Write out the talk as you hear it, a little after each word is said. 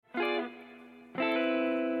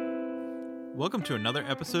Welcome to another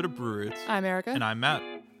episode of Brew Roots. I'm Erica. And I'm Matt.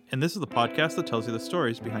 And this is the podcast that tells you the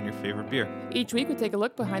stories behind your favorite beer. Each week we take a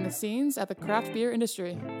look behind the scenes at the craft beer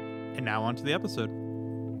industry. And now on to the episode.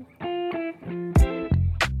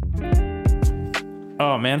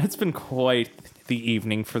 Oh man, it's been quite the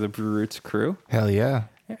evening for the Brew Roots crew. Hell yeah.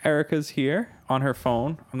 Erica's here on her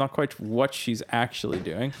phone. I'm not quite sure what she's actually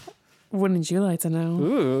doing. Wouldn't you like to know?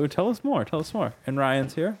 Ooh, tell us more. And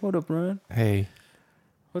Ryan's here. What up, Ryan? Hey.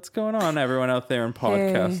 What's going on, everyone out there in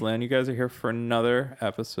podcast land? You guys are here for another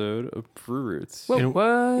episode of Brew Roots.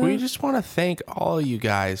 What? We just want to thank all you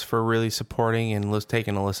guys for really supporting and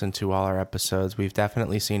taking a listen to all our episodes. We've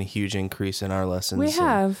definitely seen a huge increase in our listens. We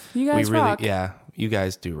have. You guys rock. Yeah, you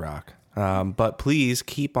guys do rock. But please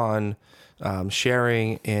keep on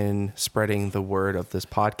sharing and spreading the word of this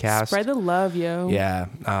podcast. Spread the love, yo. Yeah,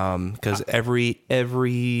 because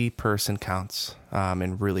every person counts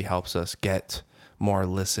and really helps us get more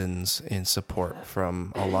listens and support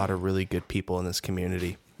from a lot of really good people in this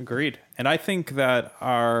community. Agreed. And I think that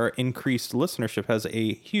our increased listenership has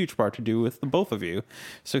a huge part to do with the both of you.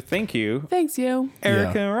 So thank you. Thanks, yo.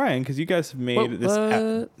 Erica and Ryan, because you guys have made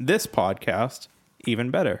this podcast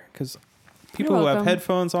even better. Because people who have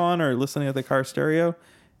headphones on or listening at the car stereo,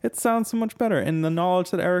 it sounds so much better. And the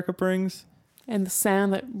knowledge that Erica brings. And the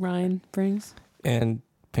sound that Ryan brings. And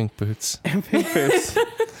pink boots. And pink boots.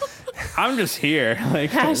 I'm just here.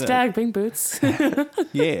 Hashtag pink boots.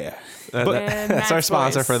 Yeah. That's our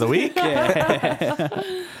sponsor for the week. Yeah.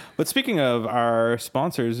 But speaking of our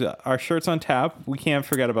sponsors, our Shirts on Tap, we can't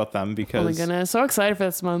forget about them because... Oh my goodness. So excited for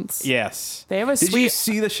this month. Yes. They have a Did you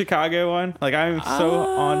see the Chicago one? Like, I'm so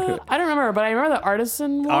on to it. I don't remember, but I remember the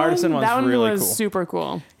Artisan one. Artisan one's that one really was cool. super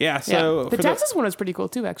cool. Yeah, so... The Texas one was pretty cool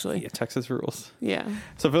too, actually. Yeah, Texas rules. Yeah.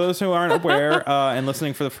 So for those who aren't aware and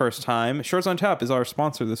listening for the first time, Shirts on Tap is our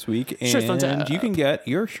sponsor this week. And Shirts on Tap. You can get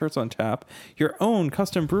your Shirts on Tap, your own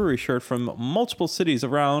custom brewery shirt from multiple cities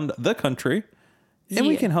around the country. And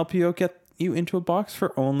we can help you get you into a box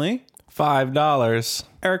for only $5.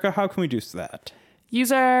 Erica, how can we do that?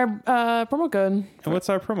 Use our promo code. And what's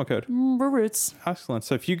our promo code? Brew Roots. Excellent.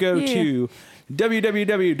 So if you go to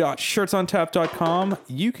www.shirtsontap.com,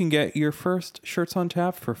 you can get your first Shirts on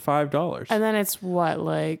Tap for $5. And then it's what,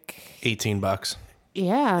 like... $18.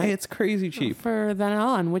 Yeah. Hey, it's crazy cheap. For then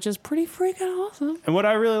on, which is pretty freaking awesome. And what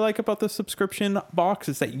I really like about the subscription box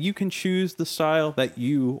is that you can choose the style that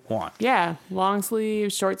you want. Yeah. Long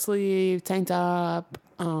sleeve, short sleeve, tank top.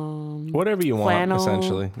 Whatever you flannel. want,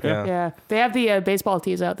 essentially. Yeah. Yeah. They have the baseball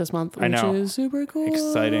tees out this month, which is super cool.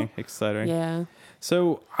 Exciting. Yeah.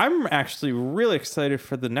 So I'm actually really excited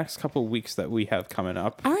for the next couple of weeks that we have coming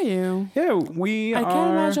up. Are you? Yeah, we I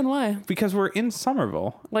can't imagine why. Because we're in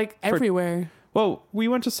Somerville. Like everywhere. Well, we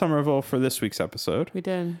went to Somerville for this week's episode. We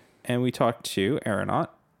did. And we talked to Aeronaut.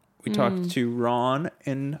 We talked to Ron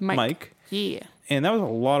and Mike. Yeah. And that was a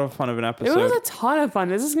lot of fun of an episode. It was a ton of fun.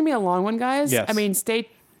 This is going to be a long one, guys. Yes. I mean, stay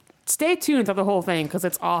tuned throughout the whole thing because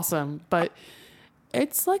it's awesome. But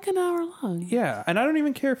it's like an hour long. Yeah. And I don't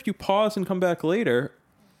even care if you pause and come back later.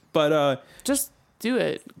 But just do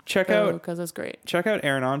it. Check out because it's great. Check out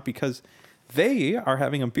Aeronaut because they are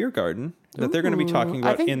having a beer garden that they're going to be talking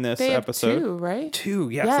about in this episode. Two, right? Two,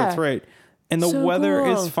 yes, that's right. And the weather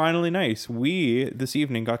is finally nice. We, this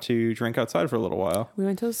evening, got to drink outside for a little while. We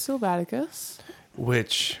went to Sylvaticus.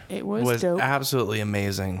 Which it was dope. Absolutely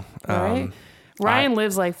amazing. Right? Ryan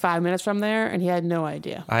lives like 5 minutes from there, and he had no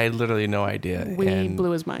idea. I had literally no idea. We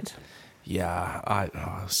blew his mind.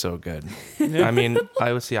 Yeah, so good. I mean,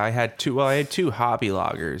 I had two hobby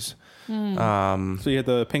lagers. So you had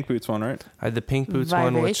the Pink Boots one, right? I had the Pink Boots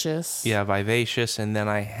Vivacious. one. Vivacious. And then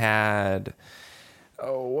I had...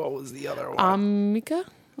 Oh, what was the other one? Amica?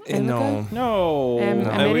 No.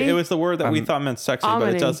 It was the word that we thought meant sexy,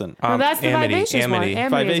 but it doesn't. No, that's the Vivacious one.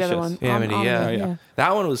 Amity is the other one. Amity, yeah.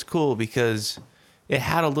 That one was cool because it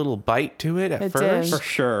had a little bite to it at first. Did. For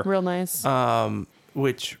sure. Real nice.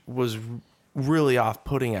 Which was really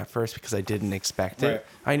off-putting at first because I didn't expect it.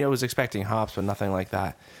 I was expecting hops, but nothing like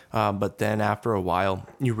that. But then after a while,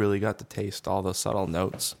 you really got to taste all the subtle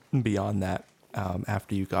notes beyond that.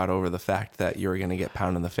 After you got over the fact that you were going to get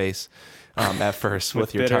pounded in the face at first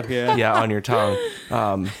with your tongue, on your tongue.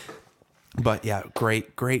 But yeah,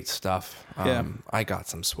 great stuff. I got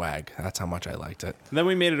some swag. That's how much I liked it. And then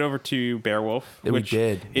we made it over to Beowulf, which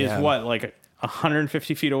is what, like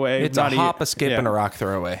 150 feet away. It's a hop, a skip, and a rock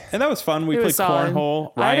throw away. And that was fun. We played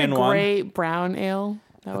cornhole. Ryan won. Great brown ale.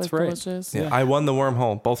 That was right. delicious. Yeah, I won the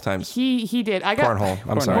wormhole both times. He did. I got Cornhole.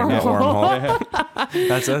 I'm sorry, not wormhole.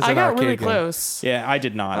 That's an I got arcade really game. close. Yeah, I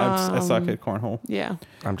did not. I suck at cornhole. Yeah.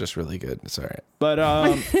 I'm just really good. It's all right.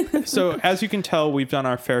 But so as you can tell, we've done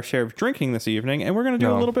our fair share of drinking this evening, and we're going to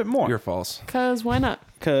do a little bit more. You're false. Cause why not?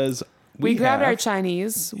 Because We grabbed our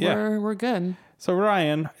Chinese. Yeah. We're good. So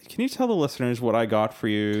Ryan, can you tell the listeners what I got for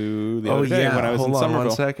you the other day when I was in Hold on Somerville?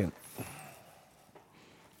 1 second.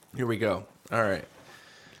 Here we go. All right.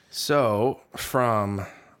 So from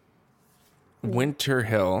Winter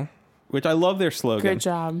Hill. Which I love their slogan. Good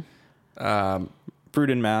job. Brewed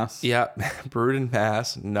in Mass. Yep. Brewed in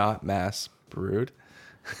Mass, not mass brewed.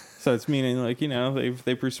 So it's meaning like,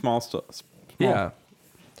 they brew small stuff. Yeah.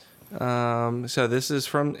 So this is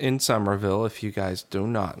from in Somerville, if you guys do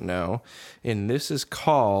not know. And this is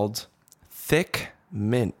called Thick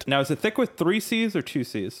Mint. Now, is it thick with 3 C's or 2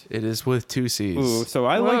 C's? It is with 2 C's. Ooh, so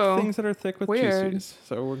I Whoa. like things that are thick with Weird. 2 C's.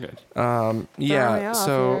 So we're good. Yeah. off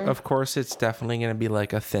So here. of course it's definitely going to be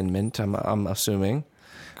like a thin mint. I'm assuming.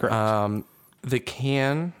 Correct. The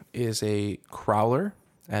can is a crowler,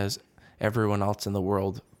 as everyone else in the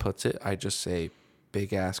world puts it. I just say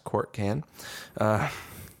big ass quart can.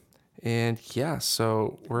 And yeah,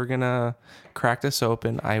 so we're gonna crack this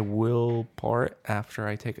open. I will pour it after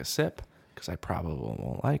I take a sip because I probably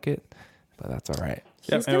won't like it, but that's all right.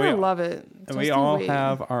 He's and gonna love it. And Just we you all wait.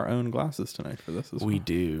 have our own glasses tonight for this as well. We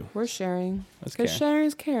do. We're sharing. That's Because okay. sharing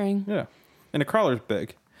is caring. Yeah. And a crawler's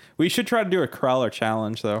big. We should try to do a crawler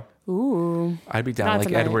challenge, though. Ooh. I'd be down Not like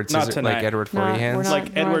tonight. Edward Not Scissor, tonight. like Edward Forty Not- Hands. we're not-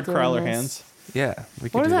 Like Edward doing Crowler this. hands. Yeah, we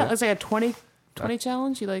could What do is that? that. It's like a 20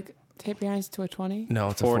 challenge? You like tape your hands to a 20? No,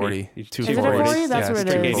 it's 40. a 40. Is Two Is it a 40s. 40? That's Yeah, what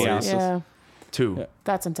it's it two is. 80 ounces. Yeah. Two. Yeah.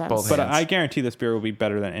 That's intense. Both But hands. I guarantee this beer will be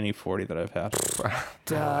better than any 40 that I've had.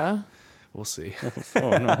 Duh. We'll see. Oh,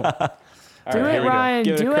 no. All Do right, it, here we go. Ryan.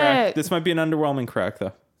 Give Do a crack. it. This might be an underwhelming crack,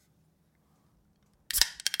 though.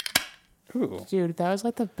 Ooh. Dude, that was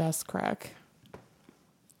like the best crack.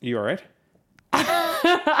 You all right?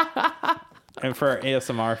 And for our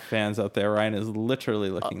ASMR fans out there, Ryan is literally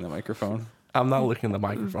licking the microphone. I'm not licking the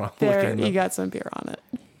microphone. I'm There, licking you the got some beer on it.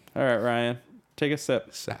 All right, Ryan, take a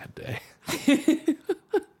sip. sad day.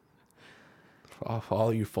 For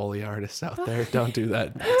all you Foley artists out there, don't do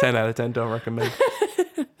that. 10 out of 10, don't recommend.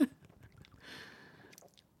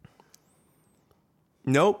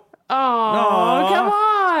 Nope. Oh, come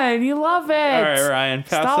on. You love it. All right, Ryan,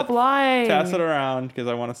 Stop lying. pass it around because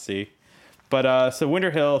I want to see. But so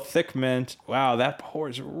Winter Hill, thick mint. Wow, that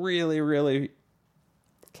pours really, really.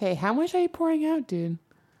 Okay, how much are you pouring out, dude?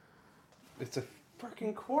 It's a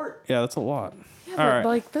freaking quart. Yeah, that's a lot. Yeah, All but right.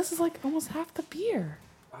 like this is like almost half the beer.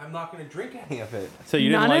 I'm not going to drink any of it. So you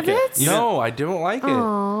didn't None like of it? You No, I don't like it.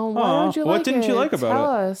 Oh, why Aw, don't you what like didn't you it? like about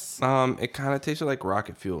Tell it? us. It kind of tasted like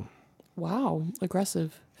rocket fuel. Wow,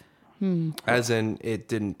 aggressive. As in, it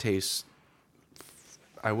didn't taste.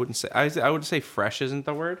 I wouldn't say. I would say fresh isn't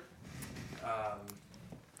the word.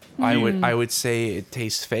 I would say it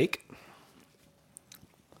tastes fake.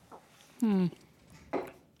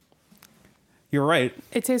 You're right.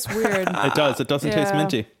 It tastes weird. It does. It doesn't taste Yeah.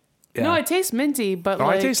 minty. Yeah. No, it tastes minty, but Oh,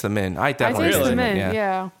 like I taste the mint. I I definitely taste Really? the mint. mint.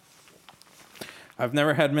 Yeah. I've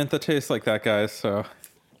never had mint that tastes like that, guys. So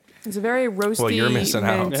It's a very roasty. Well, you're missing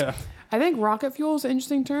out. mint. yeah. I think rocket fuel is an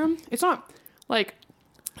interesting term. It's not like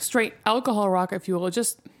straight alcohol rocket fuel. It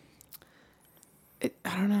just, I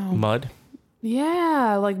don't know. Mud.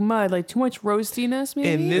 Yeah, like mud, like too much roastiness, maybe.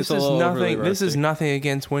 And this It's a is little nothing. overly This is roasty. nothing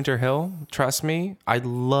against Winter Hill. Trust me. I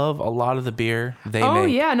love a lot of the beer they oh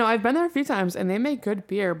make. yeah, no, I've been there a few times, and they make good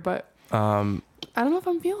beer, but I don't know if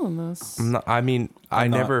I'm feeling this. I mean, I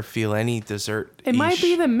not. never feel any dessert. It might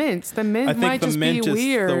be the mint. The mint I think might the just mint be is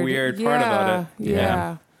weird. the weird part about it.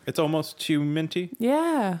 Yeah. It's almost too minty.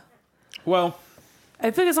 Yeah. Well, I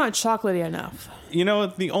think it's not chocolatey enough. you know,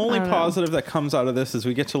 the only I don't know. positive that comes out of this is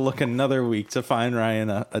we get to look another week to find Ryan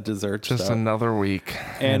a dessert. Just stout. another week,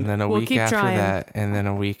 And and then a we'll week keep after trying. that, and then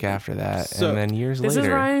a week after that, So, and then years This later.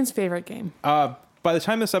 is Ryan's favorite game. By the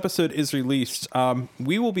time this episode is released,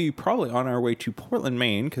 we will be probably on our way to Portland,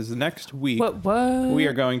 Maine, because next week What? we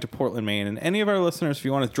are going to Portland, Maine. And any of our listeners, if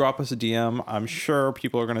you want to drop us a DM, I'm sure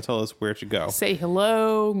people are going to tell us where to go. Say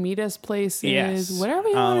hello, meet us places, Yes. whatever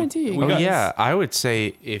you want to do. we Oh, got- yeah, I would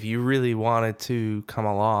say if you really wanted to come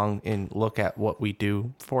along and look at what we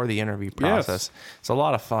do for the interview process, it's a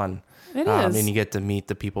lot of fun. It is. And you get to meet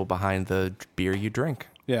the people behind the beer you drink.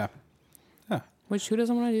 Yeah. Which who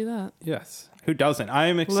doesn't want to do that? Yes. Who doesn't? I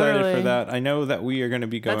am excited for Literally. that. I know that we are going to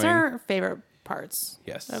be going. That's our favorite parts.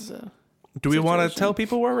 Yes. Of the Do we want to Situation. tell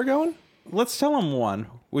people where we're going? Let's tell them one.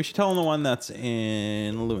 We should tell them the one that's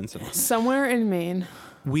in Lewiston. somewhere in Maine.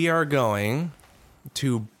 We are going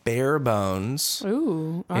to Bare Bones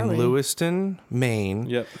Ooh, in Lewiston, Maine.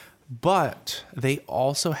 Yep. But they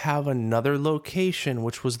also have another location,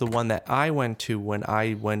 which was the one that I went to when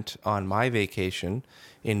I went on my vacation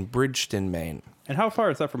in Bridgeton, Maine. And how far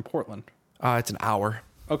is that from Portland? It's an hour.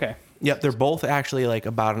 Okay. Yep, they're both actually like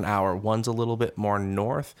about an hour. One's a little bit more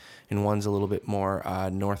north and one's a little bit more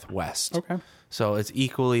northwest. Okay. So it's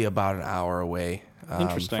equally about an hour away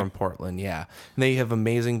from Portland. Yeah. And they have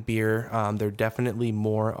amazing beer. They're definitely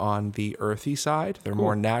more on the earthy side. They're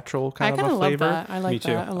more natural kind of a flavor. Love that. I like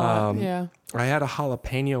that a lot. Yeah. I had a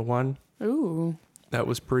jalapeno one. Ooh. That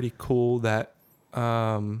was pretty cool. That,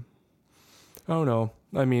 I don't know.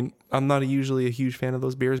 I mean, I'm not usually a huge fan of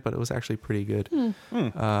those beers, but it was actually pretty good.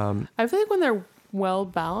 I feel like when they're well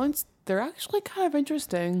balanced, they're actually kind of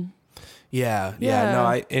interesting. Yeah.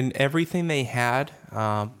 No, in everything they had,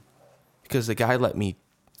 because the guy let me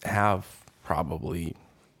have probably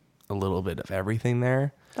a little bit of everything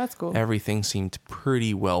there. That's cool. Everything seemed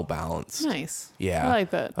pretty well balanced. Nice. Yeah. I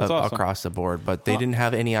like that. That's awesome. Across the board, but they didn't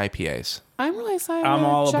have any IPAs. I'm really excited. I'm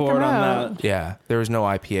all check aboard them on out. that. Yeah, there was no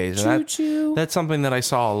IPAs. And Choo-choo. that's something that I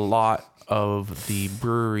saw a lot of the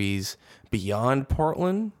breweries beyond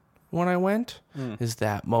Portland when I went, is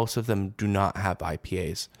that most of them do not have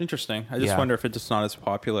IPAs. Interesting. I just wonder if it's just not as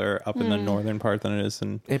popular up in the northern part than it is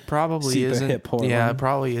in. It probably Super isn't. hip Portland. Yeah, it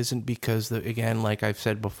probably isn't because, again, like I've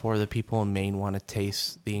said before, the people in Maine want to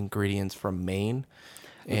taste the ingredients from Maine.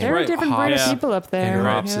 And There are different breed of people up there. and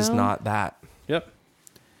hops you is know? not that. Yep.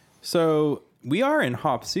 So we are in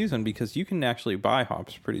hop season because you can actually buy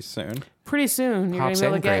hops pretty soon. Pretty soon, you're going Hops to be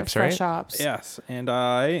able to and get grapes, fresh right? hops. Yes, and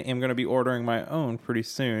I am going to be ordering my own pretty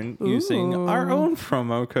soon using our own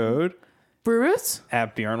promo code Brewers?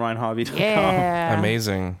 at beerandwinehobby.com. Yeah.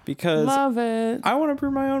 Amazing. Because Love it. I want to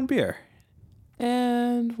brew my own beer.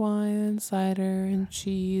 And wine and cider and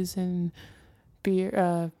cheese and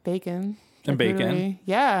beer, bacon. And bacon. Charcuterie.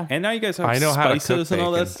 Yeah. And now you guys have I know how to spices cook and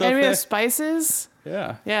all that bacon. stuff. And we there. have spices.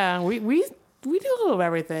 Yeah. Yeah, we do a little of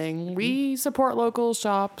everything. We support local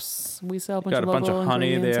shops. We sell a bunch Got of a bunch local of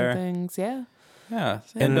honey ingredients there. and things. Yeah. Yeah.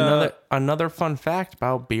 And another fun fact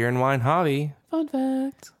about Beer and Wine Hobby, Fun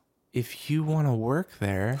fact. if you want to work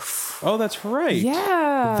there, oh, that's right.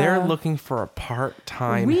 Yeah. they're looking for a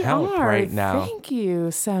part-time we help are. right now. Thank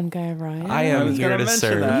you, Sound Guy Ryan. I I am was here gonna to mention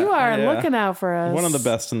serve. that. You are Yeah. looking out for us. One of the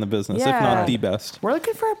best in the business, if Yeah. not the best. We're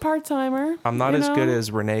looking for a part-timer. I'm not you as know? good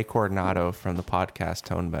as Renee Coronado from the podcast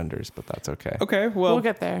Tone Benders, but that's okay. Okay, well, We'll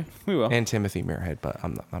get there. we will. And Timothy Muirhead, but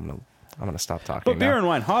I'm gonna stop talking. But Beer now. and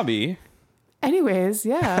Wine Hobby Anyways,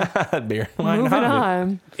 yeah. Beer and Wine Moving Hobby.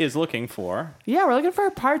 on. is looking for. Yeah, we're looking for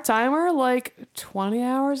a part-timer, like 20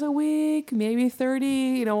 hours a week, maybe 30.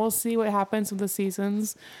 You know, we'll see what happens with the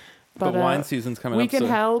seasons. But wine season's coming we up. can so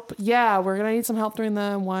help. Yeah, we're going to need some help during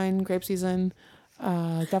the wine grape season.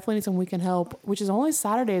 Definitely need some weekend help, which is only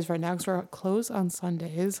Saturdays right now because we're closed on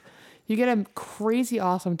Sundays. You get a crazy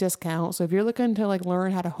awesome discount. So if you're looking to like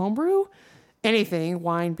learn how to homebrew anything,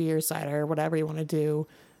 wine, beer, cider, whatever you want to do,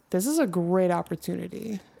 this is a great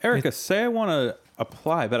opportunity. Erica, say I want to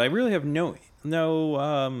apply, but I really have no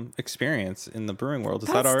experience in the brewing world. Is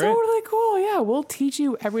that all right? That's totally cool. Yeah, we'll teach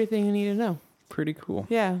you everything you need to know. Pretty cool.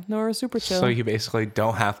 Yeah, no, we're super chill. So you basically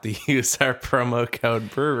don't have to use our promo code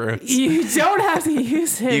BrewRoots. You don't have to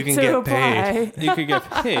use it You can to get apply. paid. You could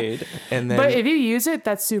get paid. And then But if you use it,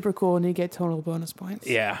 that's super cool, and you get total bonus points.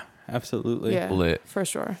 Yeah, absolutely. Yeah, Lit. for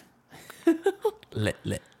sure.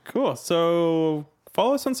 lit. Cool. So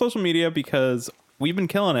follow us on social media because we've been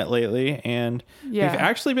killing it lately, and Yeah. we've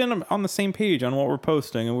actually been on the same page on what we're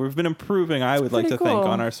posting, and we've been improving. I would like to pretty think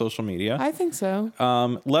cool. on our social media. I think so.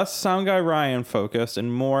 Less Sound Guy Ryan focused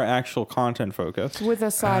and more actual content focused. With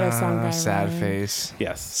a side of Sound Guy Sad Ryan. face.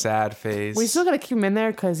 Yes. Sad face. We still got to keep him in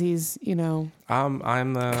there because he's, I'm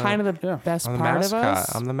the kind of the best I'm the part mascot. of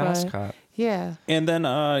us. I'm the but mascot. Yeah. And then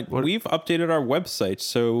we've updated our website.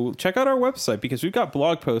 So check out our website because we've got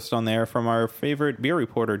blog posts on there from our favorite beer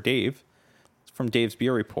reporter, Dave, from Dave's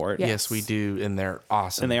Beer Report. Yeah. Yes, we do, and they're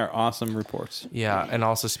awesome. And they are awesome reports. Yeah, and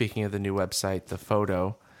also speaking of the new website, the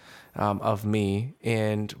photo of me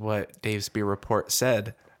and what Dave's Beer Report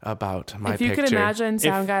said about my If you picture. could imagine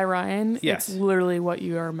Sound Guy Ryan, Yes. it's literally what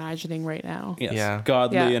you are imagining right now. Yes. Yeah.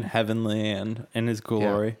 Godly Yeah. and heavenly and in his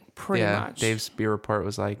glory. Pretty much. Dave's Beer Report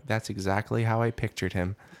was like, that's exactly how I pictured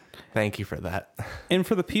him. Thank you for that. And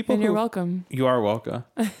for the people And who you're welcome. You are welcome.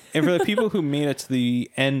 And for the people who made it to the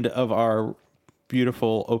end of our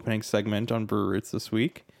beautiful opening segment on Brew Roots this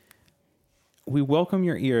week, we welcome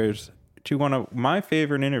your ears to one of my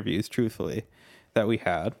favorite interviews, truthfully, that we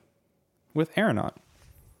had with Aeronaut.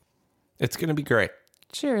 It's going to be great.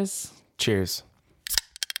 Cheers. Cheers.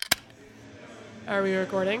 Are we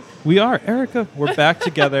recording? We are. Erica, we're back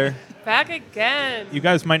together. Back again. You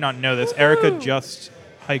guys might not know this. Erica just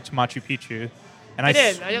hiked Machu Picchu. And I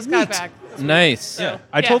did. I just got back. Nice. Yeah.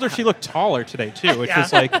 I told her she looked taller today, too, which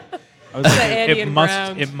was like... I was like,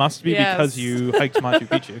 it must be because you hiked Machu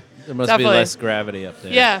Picchu. There must Definitely. be less gravity up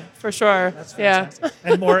there. Yeah, for sure. That's Yeah. fantastic.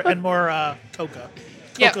 And more coca.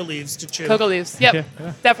 Yep. Coca leaves to chew. Cocoa leaves. Yep. Yeah.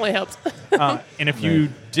 Definitely helps. And if you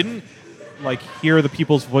didn't hear the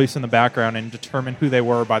people's voice in the background and determine who they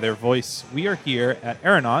were by their voice, we are here at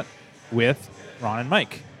Aeronaut with Ron and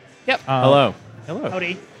Mike. Yep. Hello. Hello.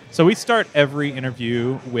 Howdy. So we start every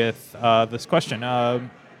interview with this question.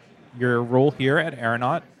 Your role here at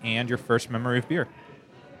Aeronaut and your first memory of beer.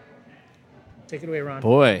 Take it away, Ron.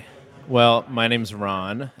 Boy. Well, my name's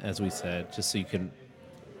Ron, as we said, just so you can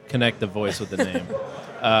connect the voice with the name.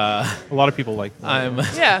 A lot of people like I'm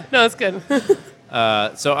Yeah. No, it's good.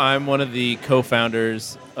 so I'm one of the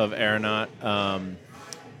co-founders of Aeronaut.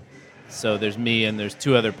 So there's me and there's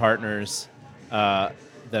two other partners that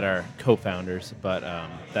are co-founders, but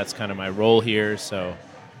that's kind of my role here. So,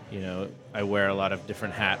 I wear a lot of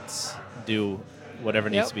different hats, do whatever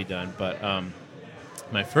needs to be done. But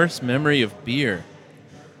my first memory of beer,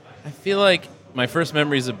 I feel like my first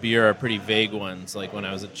memories of beer are pretty vague ones. Like when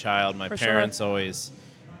I was a child, my parents always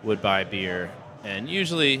would buy beer. And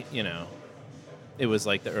usually, it was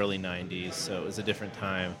like the early 90s, so it was a different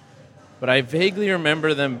time. But I vaguely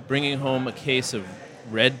remember them bringing home a case of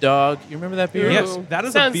Red Dog. You remember that beer? Yes, that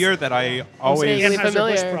is a beer that I always... Vaguely Anheuser-Busch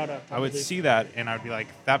familiar. product. I would believe. see that, and I would be like,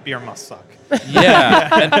 that beer must suck.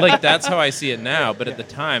 Yeah, and that's how I see it now. But at the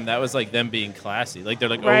time, that was like them being classy. Like they're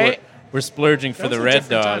like, Right. we're splurging for That was the a Red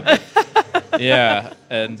different Dog. time. Yeah,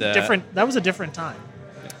 and That was a different time.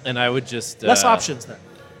 and I would just Less options then.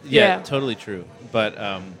 Yeah, Yeah. totally true. But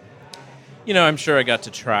I'm sure I got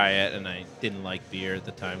to try it, and I didn't like beer at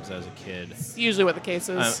the time because I was a kid. It's usually what the case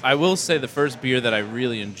is. I will say the first beer that I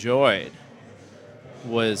really enjoyed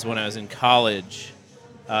was when I was in college.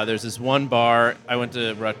 There's this one bar. I went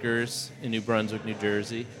to Rutgers in New Brunswick, New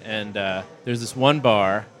Jersey, and there's this one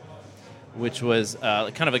bar which was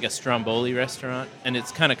kind of like a Stromboli restaurant, and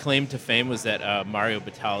its kind of claim to fame was that Mario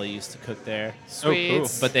Batali used to cook there. Sweet. cool.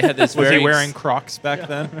 But they had this Was very he wearing Crocs back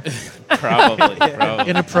then? probably.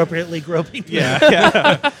 Inappropriately groping.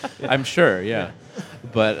 yeah. I'm sure, yeah.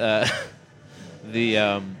 But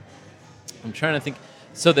I'm trying to think.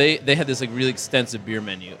 So they had this like really extensive beer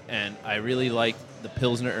menu, and I really liked the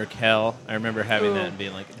Pilsner Urquell. I remember having that and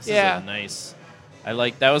being like, this is a nice.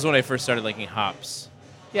 That was when I first started liking hops.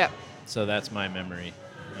 Yep. So that's my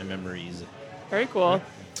memories. Very cool.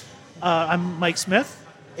 I'm Mike Smith,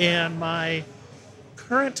 and my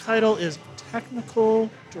current title is Technical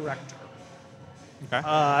Director. Okay.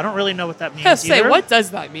 I don't really know what that means I was gonna say, either. what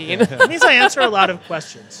does that mean? It means I answer a lot of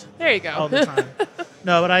questions There you go. all the time.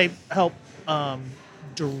 No, but I help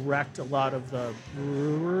direct a lot of the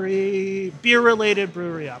beer-related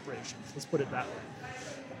brewery operations. Let's put it that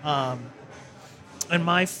way. And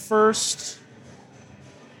my first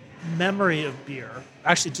memory of beer,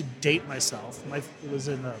 actually to date myself, it was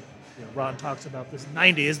in the, Ron talks about this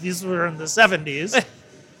 90s. These were in the 70s.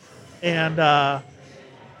 And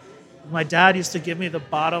my dad used to give me the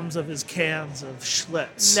bottoms of his cans of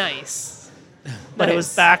Schlitz. Nice. But it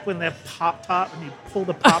was back when that pop top, and you pull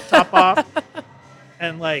the pop top off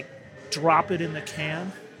and drop it in the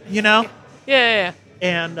can, Yeah.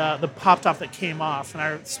 And the pop top that came off, and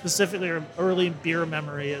I specifically early beer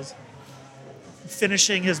memory is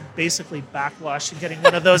finishing his basically backwash and getting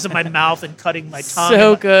one of those in my mouth and cutting my tongue.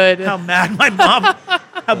 So and good. How mad my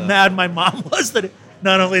mom was that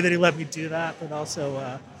not only that he let me do that, but also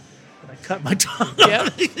that I cut my tongue.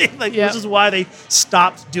 Yep. This is why they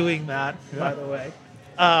stopped doing that, by the way.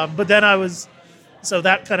 But then so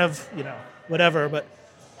that kind of, whatever. But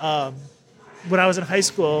when I was in high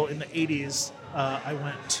school in the 80s, I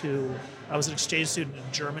was an exchange student in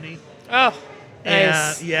Germany. Oh,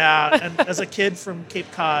 nice. And as a kid from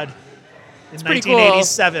Cape Cod in pretty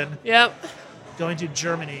 1987, Yep. going to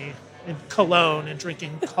Germany in Cologne and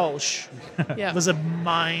drinking Kolsch Yeah. was a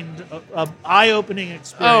eye-opening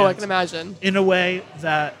experience. Oh, I can imagine. In a way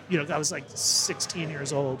that, I was 16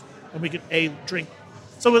 years old, and we could drink.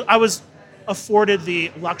 So I was afforded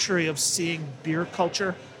the luxury of seeing beer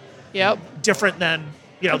culture Yep. different than,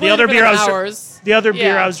 the Completely other beer different I was hours. the other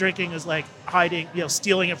beer Yeah. I was drinking is hiding,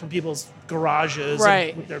 stealing it from people's garages Right.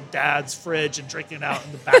 and with their dad's fridge and drinking it out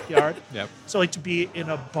in the backyard. Yep. So to be in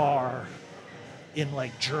a bar in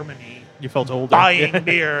Germany You felt older. buying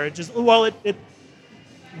beer,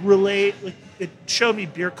 it showed me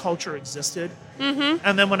beer culture existed. Mm-hmm.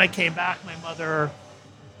 And then when I came back, my mother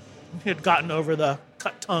had gotten over the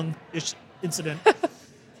cut tongue incident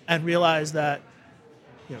and realized that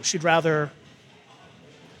she'd rather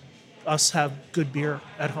us have good beer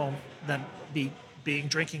at home than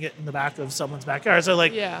drinking it in the back of someone's backyard. So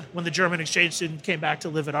when the German exchange student came back to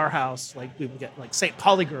live at our house, we would get St.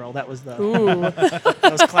 Pauli girl. That was that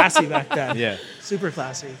was classy back then. Yeah. Super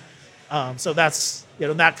classy. So that's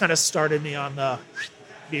that kind of started me on the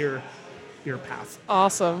beer path.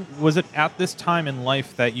 Awesome. Was it at this time in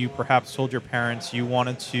life that you perhaps told your parents you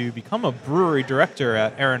wanted to become a brewery director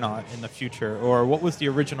at Aeronaut in the future, or what was the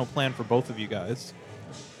original plan for both of you guys?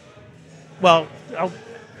 Well,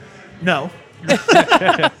 no.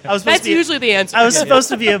 That's usually the answer. I was supposed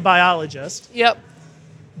to be a biologist. Yep.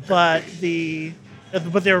 But they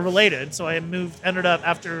were related. So I ended up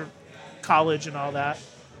after college and all that.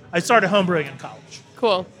 I started homebrewing in college.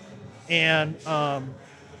 Cool. And I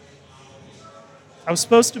was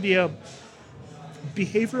supposed to be a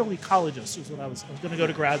behavioral ecologist. Was what I was going to go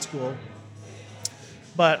to grad school.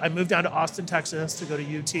 But I moved down to Austin, Texas to go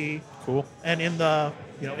to UT. Cool. And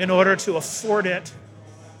in order to afford it,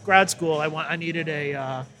 grad school, I needed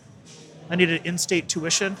in-state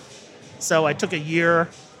tuition. So I took a year,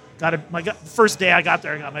 first day I got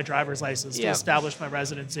there, I got my driver's license to establish my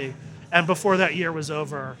residency. And before that year was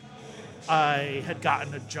over, I had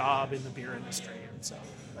gotten a job in the beer industry. And so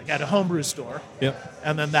at a homebrew store. Yep.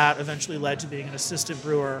 And then that eventually led to being an assistant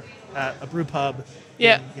brewer at a brew pub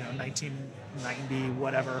Yeah. in 1990,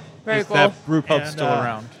 whatever. Very Is cool. that brew pub And, still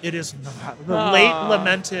around? It is not. The late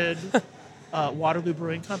lamented Waterloo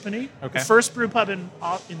Brewing Company. Okay. The first brew pub in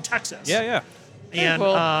Texas. Yeah. And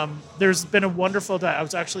cool. There's been a wonderful I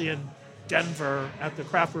was actually in Denver at the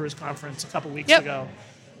Craft Brewers Conference a couple weeks ago.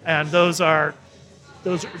 And those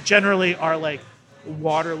generally are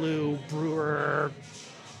Waterloo brewer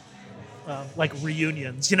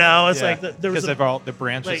reunions, It's there was because of all the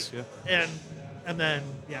branches. and then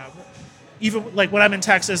even when I'm in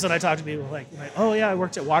Texas and I talk to people oh yeah, I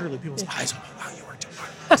worked at Waterloo. People say, wow, you worked at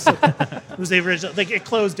Waterloo. So it was the original. It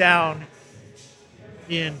closed down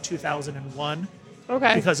in 2001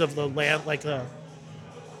 Okay. because of the land, the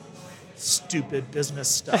stupid business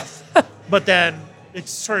stuff. But then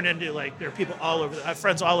it's turned into there are people all over. I have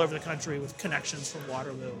friends all over the country with connections from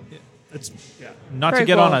Waterloo. It's Not Very to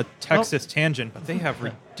get cool. on a Texas tangent, but they have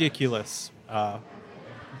ridiculous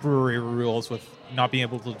brewery rules with not being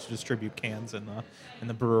able to distribute cans in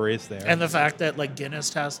the breweries there. And the fact that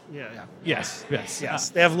Guinness has yes.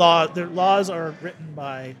 they have law. Their laws are written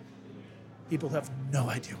by people who have no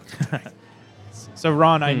idea what they're doing. So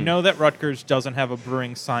Ron, I know that Rutgers doesn't have a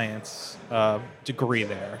brewing science degree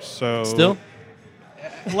there. So Still?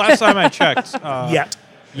 Last time I checked, Yet.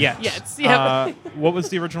 Yes, yep. What was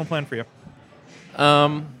the original plan for you?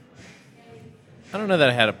 I don't know that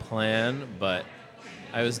I had a plan, but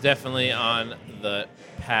I was definitely on the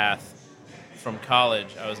path from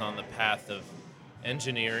college. I was on the path of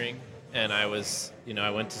engineering, and I was,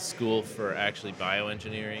 I went to school for actually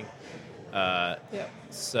bioengineering.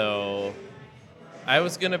 So I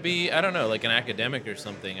was going to be, I don't know, an academic or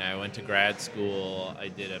something. I went to grad school. I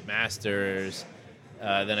did a master's.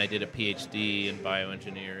 Then I did a PhD in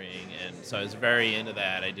bioengineering, and so I was very into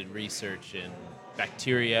that. I did research in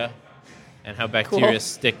bacteria and how bacteria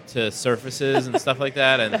stick to surfaces and stuff like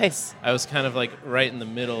that. And Nice. I was kind of right in the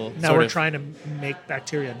middle. Now we're trying to make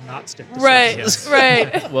bacteria not stick to Right. surfaces.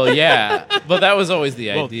 Right. Well, yeah, but that was always the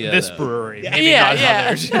idea. This though. brewery, Yeah. maybe Yeah, not yeah.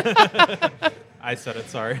 others. I said it.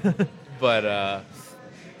 Sorry. But I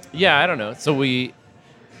don't know. So I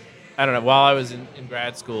don't know. While I was in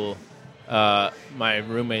grad school, my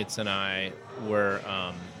roommates and I were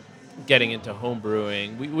getting into home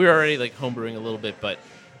brewing. We were already home brewing a little bit, but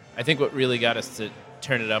I think what really got us to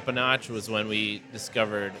turn it up a notch was when we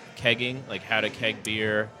discovered kegging, how to keg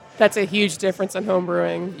beer. That's a huge difference in home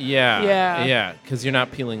brewing. Yeah, because you're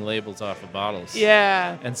not peeling labels off of bottles.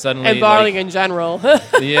 Yeah. And suddenly, And bottling in general.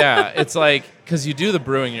 yeah, it's because you do the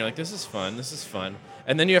brewing, you're this is fun,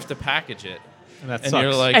 and then you have to package it. And that And sucks.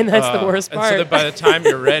 you're And that's the worst And part. so that by the time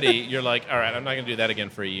you're ready, you're all right, I'm not going to do that again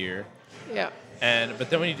for a year. Yeah. But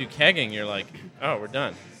then when you do kegging, you're oh, we're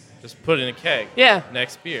done. Just put in a keg. Yeah.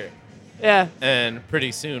 Next beer. Yeah. And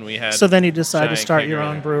pretty soon we had. So then you decide to giant start your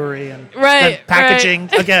own kegerator. brewery and Right, then packaging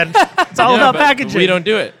again. It's all Yeah, about but packaging. We don't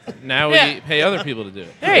do it. Now we Yeah. pay other people to do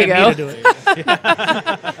it. There you Me go. to do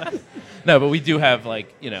it. No, but we do have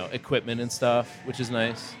equipment and stuff, which is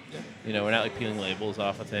nice. We're not peeling labels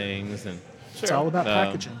off of things and. It's all about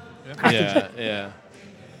packaging. Yeah.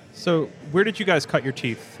 So where did you guys cut your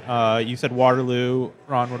teeth? You said Waterloo.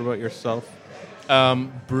 Ron, what about yourself?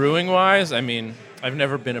 Brewing wise, I mean, I've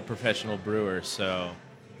never been a professional brewer, so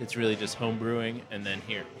it's really just home brewing and then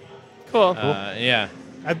here. Cool. Yeah.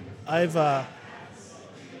 I've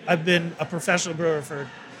been a professional brewer for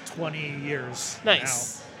 20 years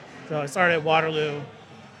Nice. now. So I started at Waterloo,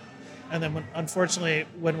 and then unfortunately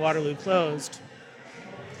when Waterloo closed,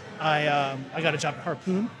 I got a job at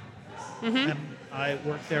Harpoon, and I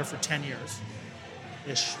worked there for 10 years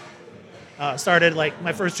ish. Started like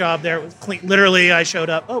my first job there was clean. Literally, I showed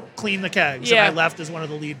up, clean the kegs, Yeah. and I left as one of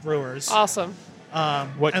the lead brewers. Awesome.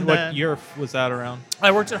 What and then year was that around?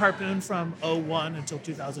 I worked at Harpoon from 2001 until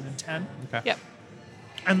 2010, Okay. Yep.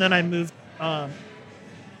 and then I moved,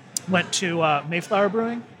 went to Mayflower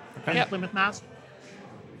Brewing in Yep. Plymouth, Mass.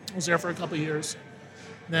 I was there for a couple of years.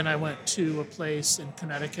 Then I went to a place in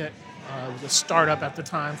Connecticut. It was a startup at the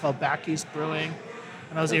time called Back East Brewing,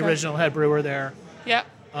 and I was the Okay. original head brewer there. Yep.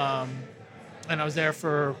 And I was there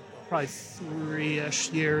for probably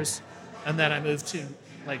 3-ish years, and then I moved to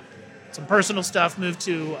like some personal stuff. Moved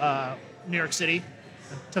to New York City,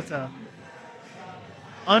 and took a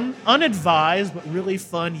unadvised but really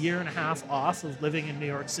fun 1.5 years off of living in New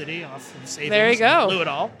York City, off of savings. There you go. Blew it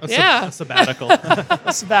all. Yeah. A sabbatical.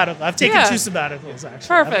 A sabbatical. I've taken Yeah. 2 sabbaticals actually.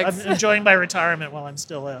 Perfect. I'm enjoying my retirement while I'm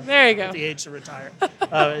still There you go. at the age to retire,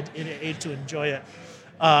 in the age to enjoy it,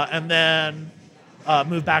 and then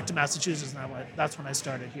moved back to Massachusetts, and that's when I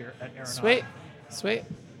started here at Aeronaut. Sweet. Sweet.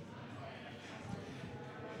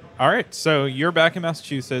 All right, so you're back in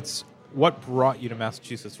Massachusetts. What brought you to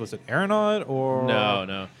Massachusetts? Was it Aeronaut or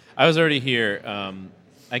No. I was already here.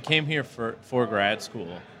 I came here for grad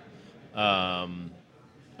school. I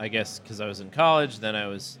guess because I was in college. Then I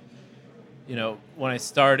was, when I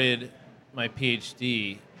started my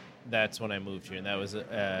PhD, that's when I moved here, and that was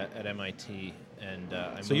at MIT. And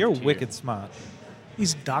I So moved you're here. wicked smart.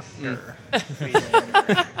 He's doctor.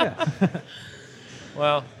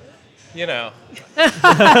 Well,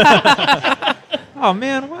 Oh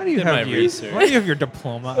man, why do you Did my have research. why do you have your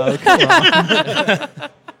diploma? Oh, come on.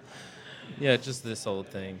 yeah, just this old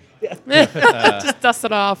thing. Just dust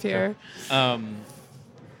it off here.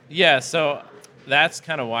 Yeah, so that's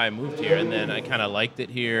kind of why I moved here, and then I kind of liked it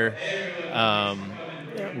here.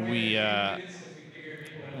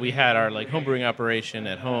 We had our like homebrewing operation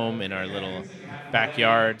at home in our little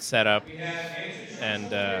backyard setup,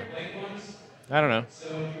 and I don't know.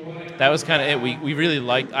 That was kind of it. We really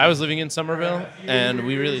liked. I was living in Somerville, and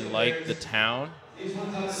we really liked the town.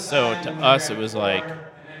 So to us, it was like,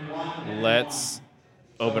 let's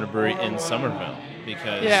open a brewery in Somerville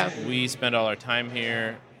because we spend all our time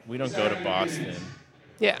here. We don't go to Boston.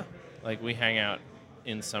 Yeah. Like, we hang out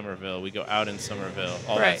in Somerville. We go out in Somerville,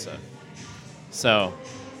 all Right. that stuff. So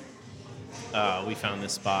we found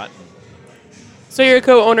this spot. So your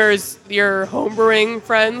co-owners, your homebrewing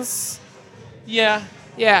friends? Yeah,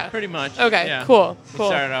 Yeah. pretty much. Okay, Yeah. cool. We Cool.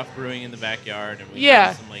 started off brewing in the backyard, and we Yeah.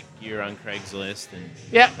 found some like gear on Craigslist, and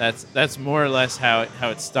Yeah. that's more or less how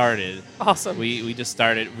it started. Awesome. We just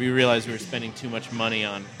started. We realized we were spending too much money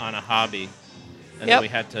on a hobby, and Yep. then we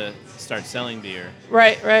had to start selling beer.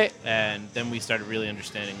 Right. And then we started really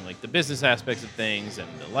understanding like the business aspects of things and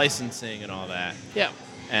the licensing and all that. Yeah.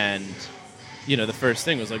 And the first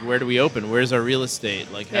thing was like, where do we open? Where's our real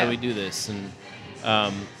estate? Like, how Yeah. do we do this?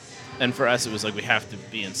 And for us, it was like we have to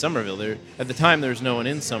be in Somerville. There at the time, there was no one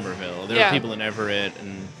in Somerville. There Yeah. were people in Everett,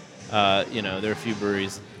 and there were a few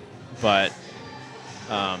breweries, but.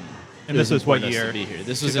 And it was this is what important us year? to be here.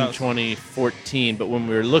 This was in 2014, but when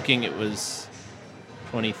we were looking, it was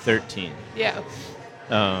 2013. Yeah.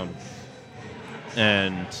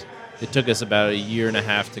 And it took us about 1.5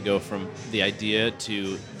 years to go from the idea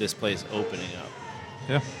to this place opening up.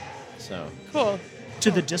 Yeah. So Cool. To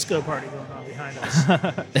the disco party going on behind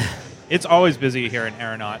us. It's always busy here in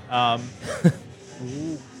Aeronaut.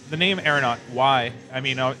 The name Aeronaut, why? I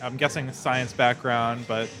mean, I'm guessing science background,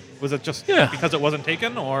 but was it just Yeah. because it wasn't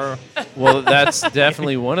taken, or? well, that's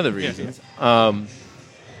definitely one of the reasons.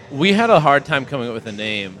 We had a hard time coming up with a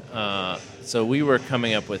name. So we were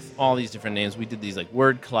coming up with all these different names. We did these like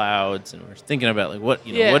word clouds, and we were thinking about like what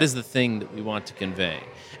is the thing that we want to convey,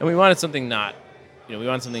 and we wanted something we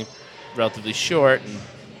wanted something relatively short and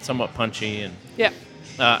somewhat punchy, and Yeah.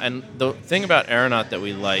 and the thing about Aeronaut that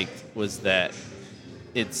we liked was that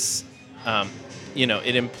it's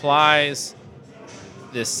it implies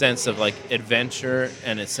this sense of like adventure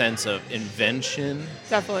and a sense of invention.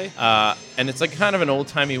 Definitely. And it's like kind of an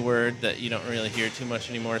old-timey word that you don't really hear too much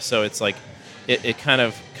anymore. So it's like it kind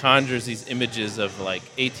of conjures these images of like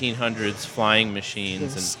 1800s flying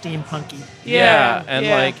machines and Steampunky. Yeah, and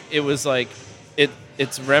yeah. like it was like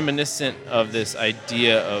it's reminiscent of this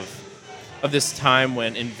idea of this time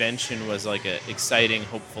when invention was like an exciting,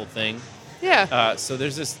 hopeful thing. Yeah. So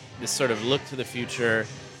there's this sort of look to the future,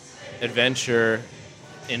 adventure,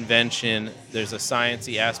 invention. There's a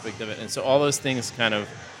sciencey aspect of it, and so all those things kind of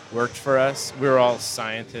worked for us. We were all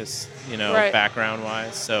scientists, Right.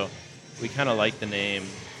 background-wise, so we kind of liked the name.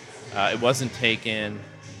 It wasn't taken,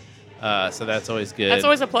 so that's always good. That's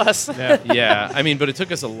always a plus. Yeah, I mean, but it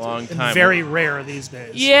took us a long And time. very rare these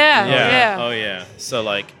days. Yeah. Oh yeah. So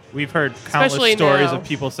like, We've heard countless Especially stories now. of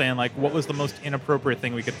people saying like, "What was the most inappropriate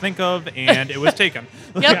thing we could think of?" and it was taken.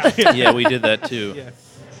 Yep. yeah, we did that too.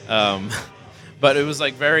 Yeah. But it was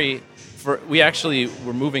like we actually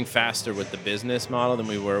were moving faster with the business model than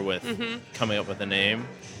we were with coming up with a name.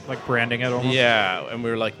 Like branding it almost. Yeah, and we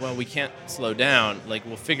were like, well, we can't slow down. Like,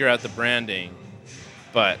 we'll figure out the branding,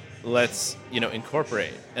 but let's,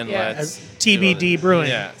 incorporate and Yeah. let's As TBD Brewing.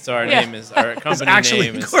 Yeah, so our Yeah. name is our company actually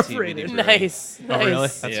name incorporated. is TBD Brewing. Nice. Oh, Nice. really?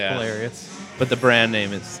 That's Yeah. hilarious. But the brand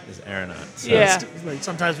name is Aeronaut. So Yeah. Like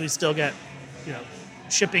sometimes we still get,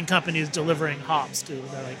 shipping companies delivering hops to.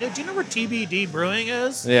 They're like, hey, do you know where TBD Brewing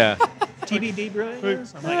is? Yeah. TBD Brewing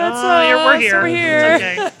is? I'm like, That's we're us, here. we're here."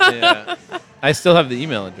 It's okay. Yeah. I still have the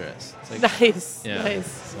email address. It's like, Nice. yeah. Nice.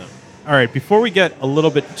 So. All right, before we get a little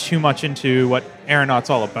bit too much into what Aeronaut's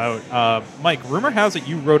all about, Mike, rumor has it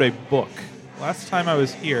you wrote a book. Last time I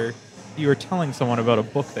was here, you were telling someone about a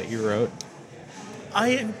book that you wrote.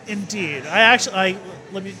 Indeed.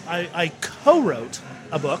 I co-wrote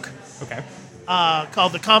a book Okay.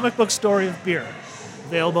 called The Comic Book Story of Beer,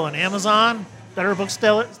 available on Amazon, better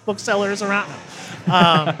booksellers around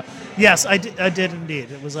now. Yes, I did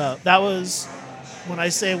indeed. It was that was when I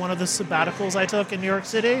say one of the sabbaticals I took in New York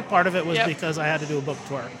City. Part of it was Yep. because I had to do a book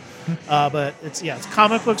tour. But it's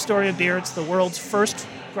Comic Book Story of Beer. It's the world's first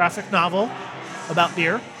graphic novel about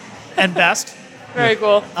beer, and best. Very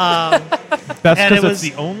cool. Best And because it it's was-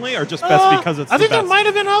 the only, or just best because it's I the think best? there might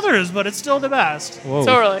have been others, but it's still the best. Whoa.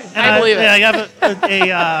 Totally. And I believe it. I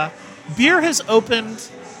have beer has opened.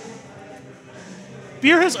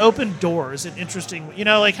 Beer has opened doors in interesting.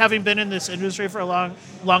 Like having been in this industry for a long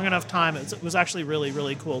enough time, it was actually really,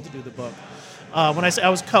 really cool to do the book. When I say I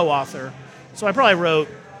was co-author, so I probably wrote,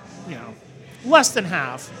 less than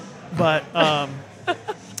half, but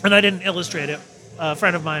and I didn't illustrate it. A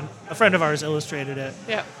friend of ours illustrated it.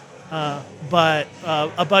 Yeah. But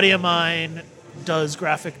a buddy of mine is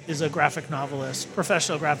a graphic novelist,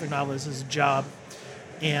 professional graphic novelist is a job.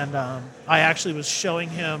 And I actually was showing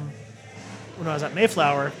him, when I was at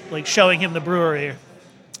Mayflower, showing him the brewery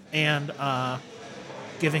and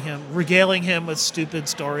regaling him with stupid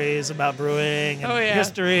stories about brewing and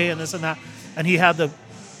history and this and that. And he had the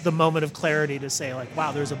moment of clarity to say,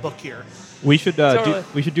 wow, there's a book here. We should Totally.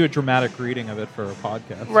 we should do a dramatic reading of it for a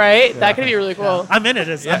podcast. Right? That could be really cool. I'm in it.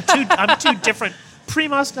 I'm two different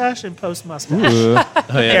pre-mustache and post-mustache Ooh.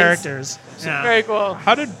 characters. Yeah. Very cool.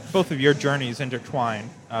 How did both of your journeys intertwine?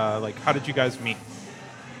 How did you guys meet?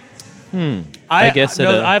 I guess it,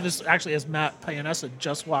 I was actually, as Matt Payanessa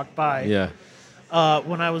just walked by. Yeah.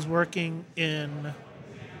 When I was working in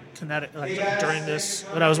Connecticut,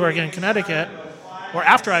 when I was working in Connecticut, or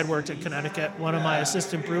after I'd worked in Connecticut, one of my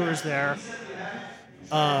assistant brewers there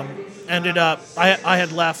ended up. I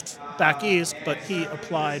had left back east, but he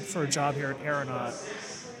applied for a job here at Aeronaut,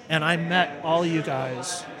 and I met all you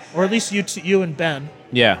guys, or at least you and Ben,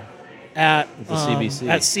 Yeah. at the CBC.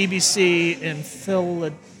 At CBC in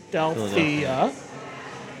Philadelphia.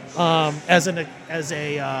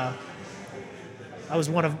 I was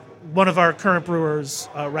one of our current brewers'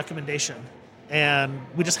 recommendation, and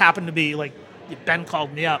we just happened to be Ben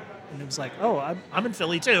called me up, and it was like, oh, I'm in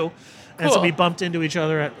Philly too, and so Cool. we bumped into each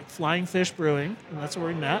other at Flying Fish Brewing, and that's where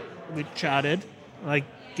we met. We chatted,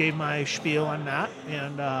 gave my spiel on that,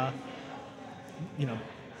 and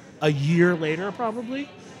a year later probably.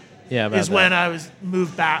 Yeah. About Is that. when I was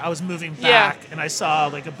moved back. I was moving Yeah. back, and I saw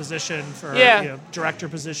a position for director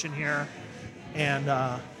position here, and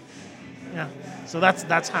so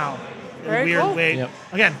that's how. In a Very weird cool. way. Yep.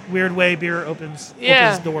 Again, weird way beer opens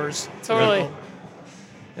doors. Totally.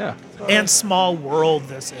 Yeah. And small world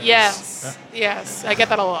this is. Yes. Yes. I get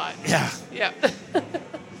that a lot. Yeah. Yeah.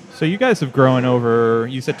 So you guys have grown over.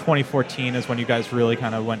 You said 2014 is when you guys really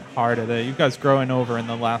kind of went hard at it. You guys growing over in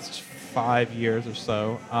the last 5 years or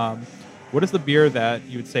so. What is the beer that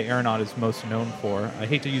you would say Aeronaut is most known for? I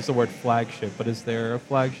hate to use the word flagship, but is there a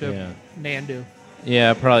flagship? Yeah. Nandu.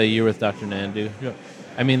 Yeah. Probably a year with Dr. Nandu. Yeah.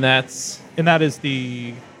 I mean, that's. And that is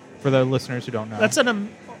for the listeners who don't know. That's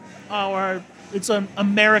it's an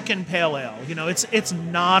American pale ale. It's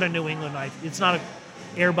not a New England IPA. It's not a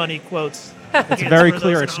Air Bunny quotes. It's very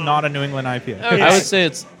clear it's not a New England IPA. Okay. I would say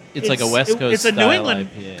it's like a West Coast It's a New style England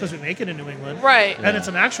IPA. because we make it in New England, Right. And it's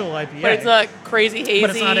an actual IPA. But it's not crazy hazy. But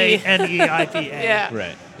it's not a NE IPA. Yeah.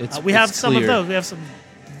 Right. We have it's some clear. of those. We have some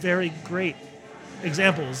very great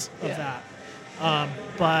examples of that.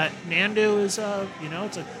 But Nandu is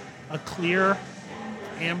it's a clear,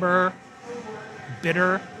 amber,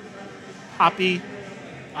 bitter, hoppy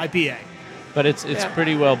IPA. But it's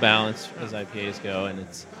pretty well balanced as IPAs go, and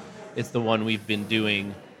it's the one we've been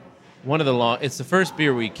doing. It's the first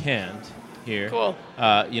beer we canned here. Cool.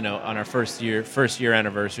 On our first year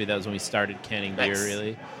anniversary. That was when we started canning beer, Nice.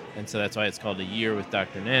 really, and so that's why it's called A Year with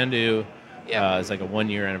Dr. Nandu. Yeah. It's like a 1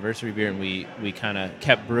 year anniversary beer, and we kind of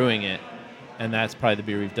kept brewing it, and that's probably the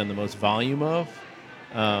beer we've done the most volume of.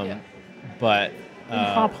 But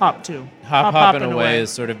Hop too. Hop in a way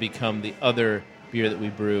has sort of become the other beer that we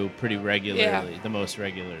brew pretty regularly, the most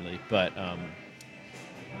regularly. But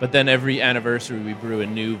then every anniversary we brew a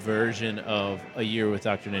new version of A Year with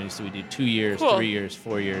Dr. Nandu. So we do 2 years, Cool. 3 years,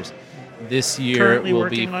 4 years. This year Currently will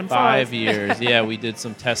be working on 5 years. Yeah, we did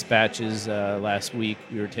some test batches last week.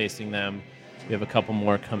 We were tasting them. We have a couple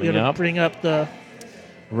more You coming gotta up. bring up the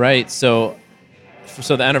Right. So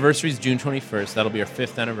the anniversary is June 21st. That'll be our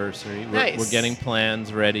 5th anniversary. Nice. We're getting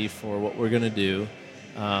plans ready for what we're going to do.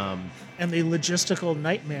 and the logistical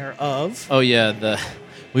nightmare of Oh yeah,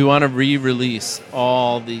 we want to re-release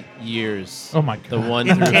all the years. Oh my The God. 1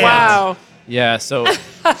 In through cans. Wow. Yeah, so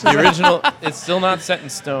the original, it's still not set in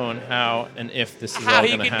stone how and if this is How all you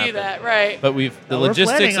going to can happen. do that, right? But we're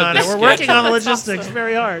logistics planning of on the it. We're working on the schedule- logistics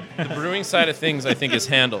very hard. the brewing side of things I think is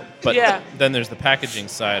handled. But Yeah. then there's the packaging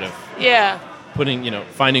side of yeah.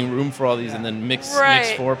 finding room for all these and then mix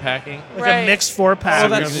Right. 4 packing. Like Right. a mixed 4-pack. Oh,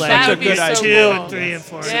 that's of such like That a would be good so idea. 2 cool. and 3 and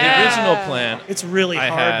 4. Yeah. The original plan It's really I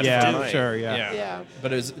hard had to Yeah, do. right. sure, yeah. Yeah.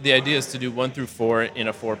 But the idea is to do 1 through 4 in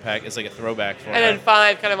a 4-pack. It's like a throwback 4-pack. And then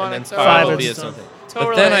 5 kind of on And then its own. 5 will Five be is its own thing. But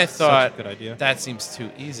Totally. then I Such a thought, good idea. that seems too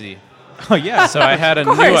easy. Oh yeah. So I had a Of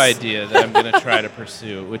new course. idea that I'm going to try to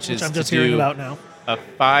pursue, which is Which I'm just to hearing do about now. a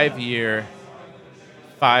 5-year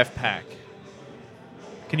 5-pack.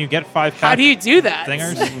 Can you get 5 How do you do that?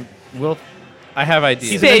 thingers? I have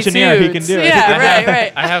ideas. He's an engineer, he can do it. Yeah,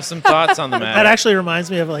 right. I have some thoughts on the matter. That actually reminds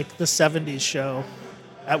me of like the 70s show.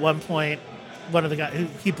 At one point, one of the guys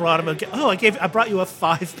he brought him I brought you a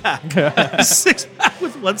 5-pack, a 6-pack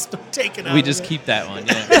with one still taken out. We of just it. keep that one,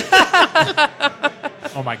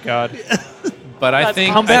 yeah. Oh my God. But I That's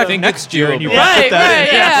think Come I back think next it's year and you doable. Right, put that right,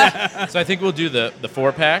 in. yeah. So I think we'll do the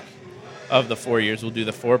 4-pack of the 4 years. We'll do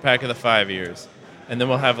the 4-pack of the 5 years, and then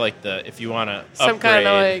we'll have like if you want to Some kind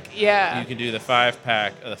of like, yeah. you can do the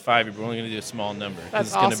 5-pack of the 5 year. But we're only going to do a small number because That's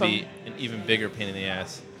it's going to awesome. be an even bigger pain in the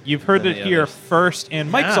ass. You've heard Than it the here others. first, and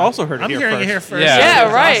Mike's Yeah. also heard it I'm here hearing first. it here first. Yeah,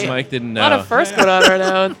 that's right. awesome. Mike didn't A lot know. of firsts going on right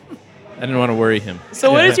now. I didn't want to worry him.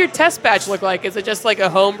 So what does your test batch look like? Is it just like a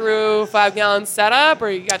homebrew 5-gallon setup, or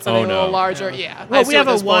you got something Oh, a no. little larger? Yeah. Well, I we see have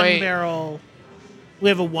at a this point. one-barrel. We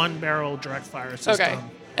have a 1-barrel direct fire system. Okay.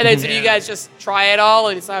 And then so do you And- guys just try it all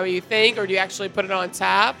and decide what you think, or do you actually put it on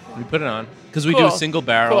tap? We put it on because we Cool. do single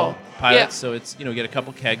barrel Cool. pilots, Yeah. so it's get a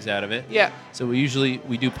couple kegs out of it. Yeah. So we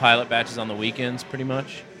do pilot batches on the weekends, pretty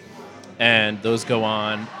much, and those go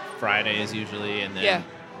on Fridays usually, and then Yeah.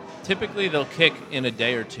 typically they'll kick in a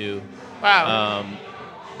day or two. Wow.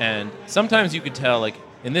 And sometimes you could tell, like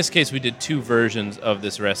in this case, we did 2 versions of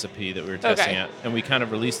this recipe that we were testing Okay. out, and we kind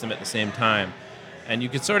of released them at the same time, and you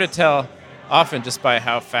could sort of tell often just by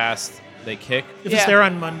how fast they kick. If Yeah. it's there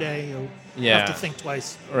on Monday, you'll Yeah. have to think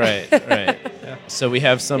twice. Right, right. So we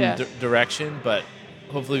have some Yeah. direction, but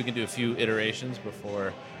hopefully we can do a few iterations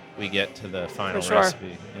before we get to the final For sure.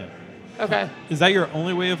 recipe. Yeah. Okay. Is that your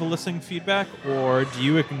only way of eliciting feedback, or do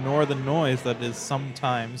you ignore the noise that is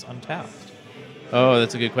sometimes untapped? Oh,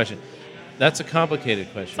 that's a good question. That's a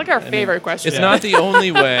complicated question. It's like our I mean, favorite question. It's not the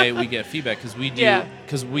only way we get feedback because Yeah.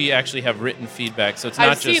 we actually have written feedback, so it's not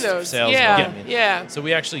I've seen just those. sales. Yeah. marketing. Yeah. So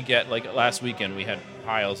we actually get, like last weekend, we had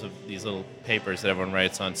piles of these little papers that everyone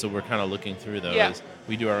writes on. So we're kind of looking through those. Yeah.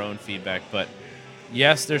 We do our own feedback, but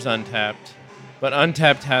yes, there's Untapped, but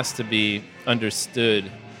Untapped has to be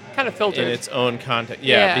understood Kind of filtered. in its own context.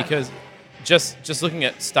 Yeah, Yeah. because just looking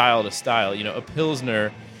at style to style, a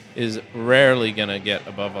Pilsner is rarely gonna get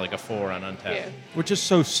above like a 4 on Untapped. Yeah. Which is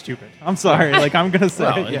so stupid. I'm sorry. Like I'm gonna say,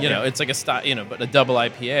 Well, yeah. it's like a style, but a double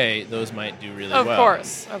IPA, those might do really Of well.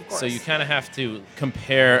 course. So you kind of have to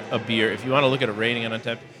compare a beer. If you want to look at a rating on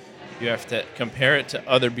Untapped, you have to compare it to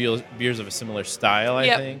other beers of a similar style, I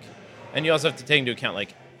Yep. think. And you also have to take into account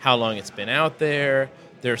like how long it's been out there.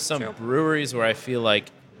 There are some True. breweries where I feel like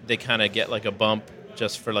they kind of get like a bump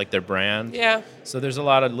just for like their brand. Yeah. So there's a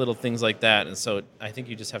lot of little things like that, and so I think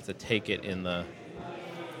you just have to take it in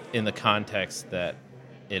the context that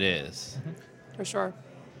it is. For sure.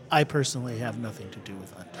 I personally have nothing to do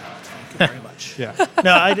with Untapped. Thank you very much. Yeah.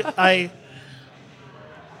 No, I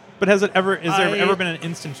But has there ever been I- an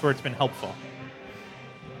instance where it's been helpful?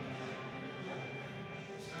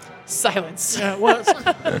 Silence. Yeah, well,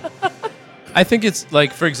 I think it's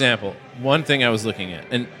like, for example, one thing I was looking at,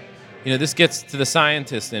 and this gets to the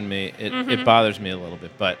scientist in me. It bothers me a little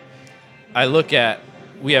bit, but I look at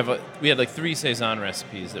we had like 3 saison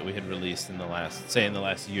recipes that we had released in the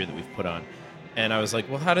last year that we've put on, and I was like,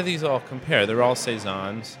 well, how do these all compare? They're all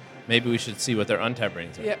saisons. Maybe we should see what their untapped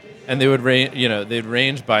ratings are. Yep. And they would they'd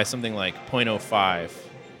range by something like 0.05,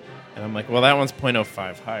 and I'm like, well, that one's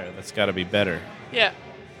 0.05 higher. That's got to be better. Yeah.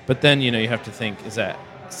 But then you have to think, is that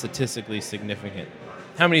statistically significant?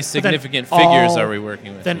 How many significant figures are we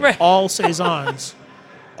working with? Then here? all saisons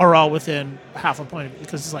are all within half a point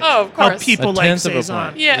because it's like of how course. people A like tenth of a saison.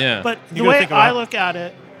 point. Yeah. But You the gotta way think about- I look at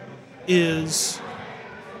it is,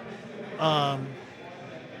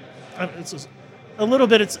 it's a little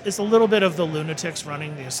bit. It's a little bit of the lunatics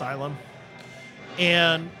running the asylum,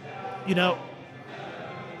 and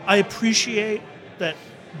I appreciate that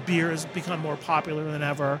beer has become more popular than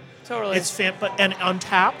ever. Totally. It's and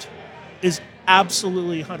Untapped is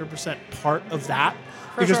absolutely 100% part of that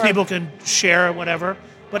because sure. people can share and whatever.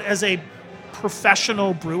 But as a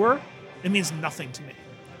professional brewer, it means nothing to me.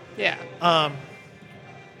 Yeah.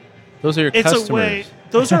 Those are your It's customers. a way.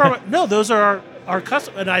 Those are those are our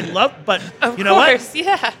customers, and I love. But Of you know course. what?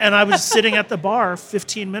 Yeah. And I was sitting at the bar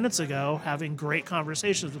 15 minutes ago having great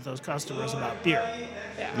conversations with those customers about beer.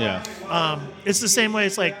 Yeah. It's the same way.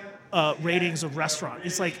 It's like ratings of restaurant.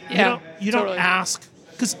 It's like Yeah, you don't totally. ask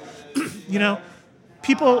because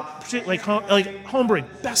people like homebrewing,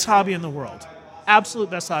 best hobby in the world, absolute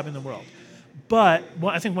best hobby in the world. But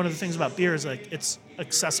I think one of the things about beer is like it's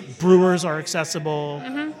accessible. Brewers are accessible.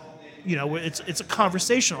 Mm-hmm. It's a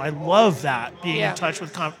conversational. I love that being Yeah. in touch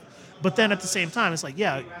with. But then at the same time, it's like,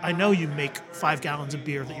 yeah, I know you make 5 gallons of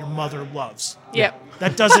beer that your mother loves. Yeah.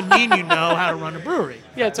 That doesn't mean you know how to run a brewery.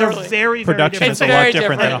 Yeah, They're totally. very, Production very is different. a lot very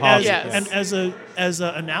different than a different. hobby. Yes. And as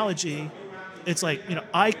an analogy, it's like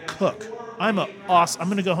I cook. I'm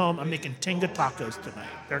going to go home. I'm making Tinga tacos tonight.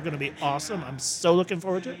 They're going to be awesome. I'm so looking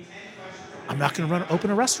forward to it. I'm not going to open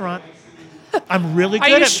a restaurant. I'm really Are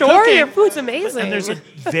good you at sure? cooking. Your food's amazing. And there's a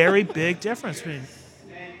very big difference between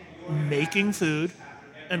making food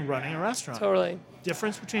and running a restaurant. Totally.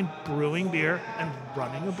 Difference between brewing beer and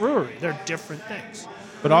running a brewery. They're different things.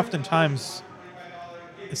 But oftentimes,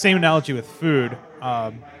 the same analogy with food,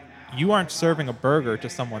 you aren't serving a burger to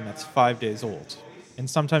someone that's 5 days old, and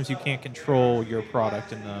sometimes you can't control your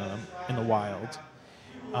product in the wild.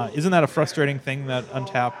 Isn't that a frustrating thing that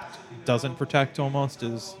Untapped doesn't protect? Almost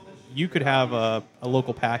is you could have a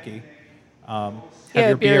local packy, have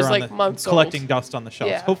your beer's beer on like months collecting old. dust on the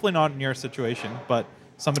shelves. Yeah. Hopefully not in your situation, but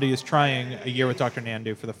somebody is trying a year with Dr.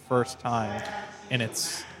 Nandu for the first time, and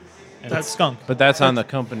it's skunk. But that's on the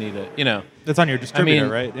company to, That's on your distributor,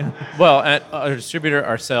 mean- right? Yeah. well, at our distributor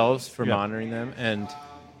ourselves for Yeah. monitoring them, and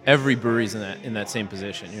every brewery's in that same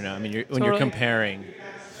position. When you're Totally. comparing,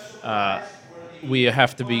 we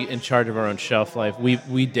have to be in charge of our own shelf life.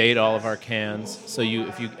 We date all of our cans, so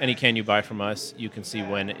any can you buy from us, you can see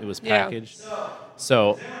when it was Yeah. packaged.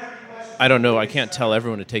 So I don't know. I can't tell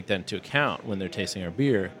everyone to take that into account when they're tasting our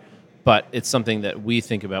beer, but it's something that we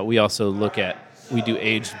think about. We also look at. We do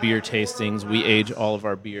aged beer tastings. We age all of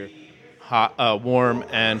our beer, hot, warm,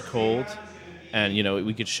 and cold. And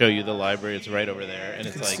we could show you the library. It's right over there, and You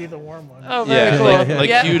it's can like see the warm one. Oh, very cool. like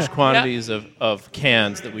Yeah. huge quantities of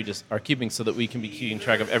cans that we just are keeping, so that we can be keeping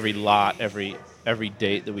track of every lot, every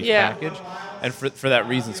date that we Yeah. package, and for that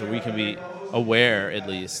reason, so we can be aware at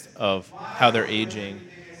least of how they're aging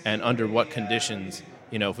and under what conditions.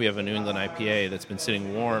 If we have a New England IPA that's been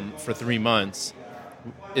sitting warm for 3 months,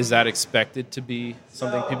 is that expected to be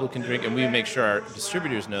something people can drink? And we make sure our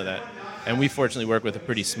distributors know that. And we fortunately work with a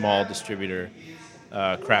pretty small distributor,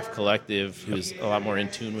 Craft Collective, who's a lot more in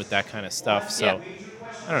tune with that kind of stuff. So, Yeah.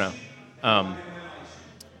 I don't know.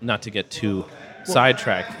 Not to get too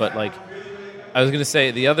sidetracked, but like I was going to say,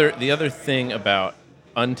 the other thing about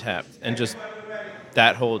Untapped and just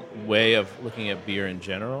that whole way of looking at beer in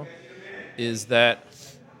general is that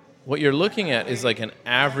what you're looking at is like an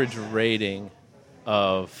average rating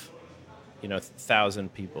of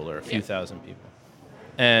 1,000 people or a few thousand people,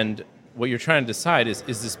 and what you're trying to decide is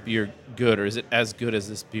this beer good, or is it as good as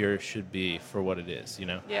this beer should be for what it is,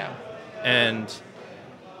 Yeah. And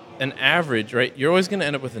an average, right, you're always going to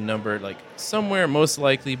end up with a number like somewhere most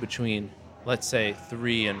likely between, let's say,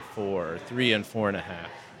 3 and 4 or 3 and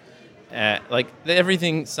 4.5. Like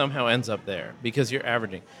everything somehow ends up there because you're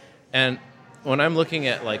averaging. And when I'm looking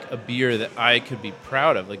at like a beer that I could be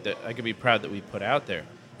proud of, like that I could be proud that we put out there,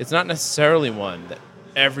 it's not necessarily one that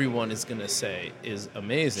everyone is going to say is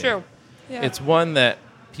amazing. True. Yeah. It's one that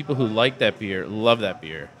people who like that beer love that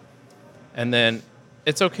beer. And then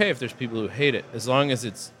it's okay if there's people who hate it, as long as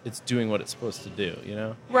it's doing what it's supposed to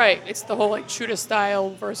do, Right. It's the whole like true to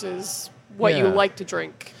style versus what you Yeah. like to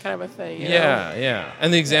drink kind of a thing. you know? Yeah.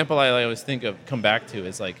 And the example I always come back to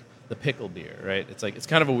is like the pickle beer, right? It's like, it's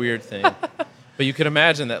kind of a weird thing. But you could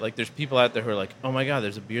imagine that like there's people out there who are like, oh my God,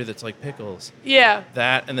 there's a beer that's like pickles. Yeah.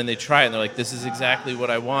 And then they try it and they're like, this is exactly what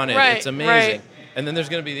I wanted. Right, It's amazing. right. And then there's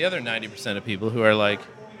going to be the other 90% of people who are like,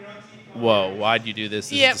 whoa, why'd you do this?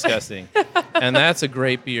 This Yep. is disgusting. And that's a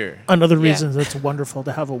great beer. Another Yeah. reason it's wonderful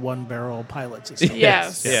to have a 1-barrel pilot system.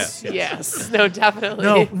 Yes. Yes. Yes. No,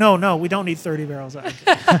 definitely. No, we don't need 30 barrels.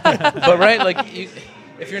 But right, like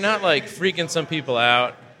if you're not like freaking some people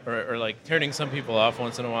out or like turning some people off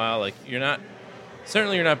once in a while, like you're not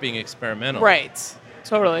being experimental. Right.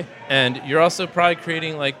 Totally. And you're also probably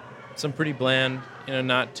creating like some pretty bland,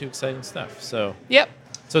 not too exciting stuff. So Yep.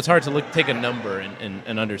 So it's hard to take a number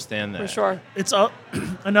and understand that. For sure. It's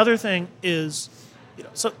another thing is,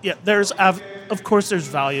 there's of course there's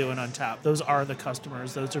value in Untappd. Those are the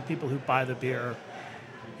customers. Those are people who buy the beer.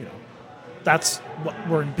 That's what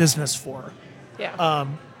we're in business for. Yeah.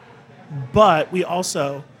 But we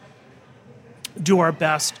also do our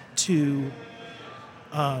best to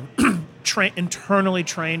internally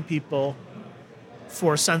train people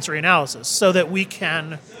for sensory analysis so that we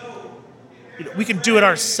can do it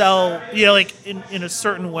ourselves, like in a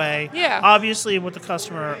certain way. Yeah. Obviously what the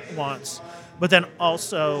customer wants, but then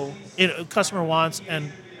also customer wants,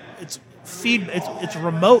 and it's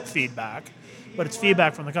remote feedback, but it's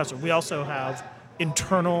feedback from the customer. We also have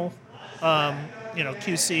internal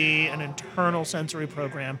QC, an internal sensory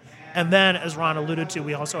program. And then, as Ron alluded to,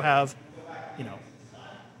 we also have,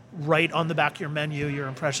 write on the back of your menu your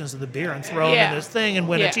impressions of the beer and throw them in this thing and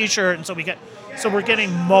win a T-shirt. And so we're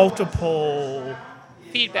getting multiple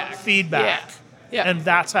feedback. Yeah. And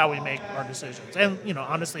that's how we make our decisions. And,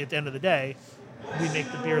 honestly, at the end of the day, we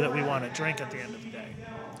make the beer that we want to drink at the end of the day.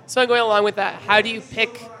 So going along with that, how do you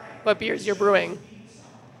pick what beers you're brewing?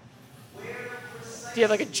 Do you have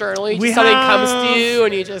like a journal? Something comes to you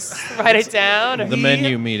and you just write it down? Or? The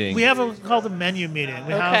menu meeting. We have called a menu meeting.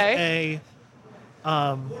 We have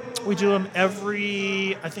we do them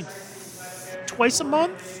every, I think, twice a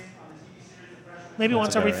month, maybe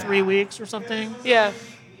once every 3 weeks or something. Yeah.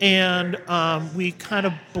 And we kind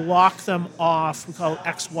of block them off. We call it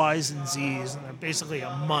X, Y's, and Z's, and they're basically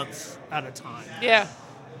a month at a time. Yeah.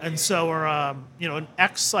 And so we're, an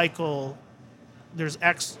X cycle, there's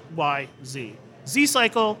X, Y, Z. Z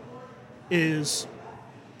cycle is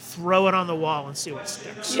throw it on the wall and see what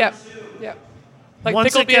sticks. Yep. Like Once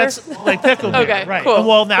pickle it beer? gets like pickle beer, Okay, right? cool,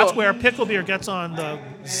 Well, that's cool. where pickle beer gets on the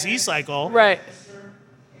Z cycle. Right.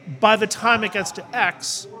 By the time it gets to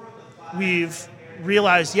X, we've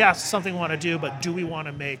realized, yes, something we want to do, but do we want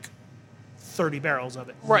to make 30 barrels of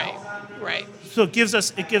it? Right. So it gives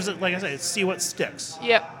it, like I said, see what sticks.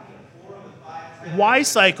 Yep. Y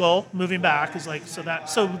cycle, moving back, is like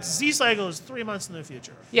so Z cycle is 3 months in the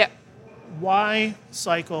future. Yep. Y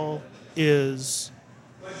cycle is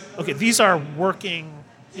okay. These are working.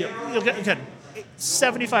 You'll get again.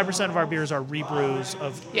 75% of our beers are rebrews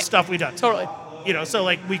of stuff we've done. Totally. So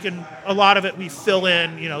like a lot of it we fill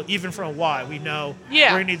in. Even from a Y, we know we're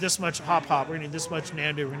gonna need this much hop. We're gonna need this much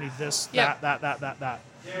Nandu. We're gonna need this, that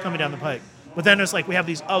coming down the pike. But then it's like we have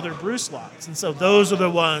these other brew slots, and so those are the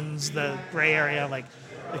ones, the gray area, like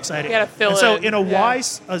exciting. You gotta fill and so in, a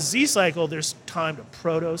a Z cycle, there's time to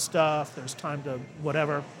proto stuff. There's time to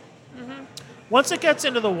whatever. Mm-hmm. Once it gets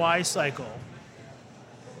into the Y cycle,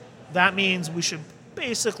 that means we should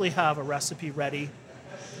basically have a recipe ready.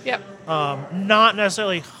 Yep. Not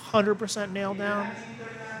necessarily 100% nailed down,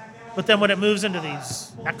 but then when it moves into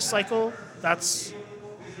these X cycle, that's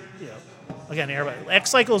again, everybody. X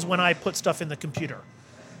cycle is when I put stuff in the computer.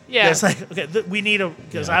 Yeah. It's like, okay, we need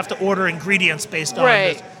because I have to order ingredients based on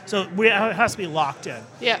this. So it has to be locked in.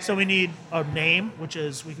 Yeah. So we need a name, which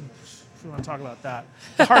is, if we want to talk about that.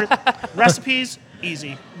 Recipes,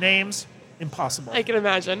 easy. Names, impossible. I can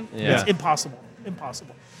imagine. Yeah. It's impossible.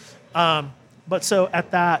 But so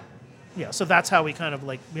at that, so that's how we kind of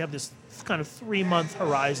we have this kind of 3 month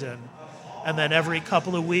horizon. And then every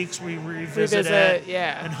couple of weeks we revisit it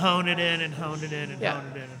and hone it in and hone it in and hone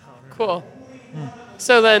it in and hone it in. Cool.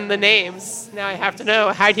 So then the names. Now I have to know,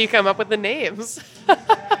 how do you come up with the names?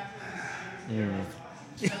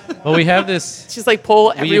 Well, we have this. Just like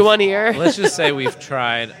poll everyone here. Let's just say we've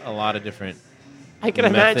tried a lot of different I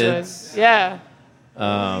can methods. imagine.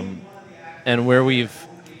 Yeah. And where we've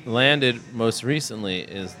landed most recently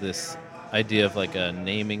is this idea of like a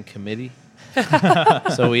naming committee.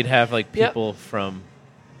 So we'd have like people from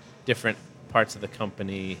different parts of the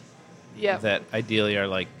company that ideally are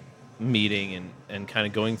like meeting and kind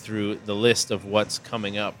of going through the list of what's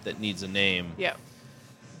coming up that needs a name. Yeah.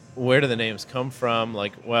 Where do the names come from?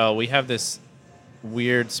 Like, well, we have this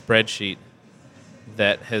weird spreadsheet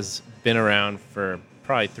that has been around for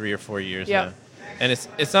probably 3 or 4 years Yeah. now. And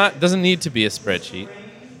it's not doesn't need to be a spreadsheet,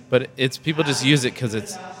 but it's people just use it because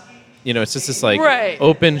it's it's just this like Right.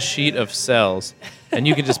 open sheet of cells, and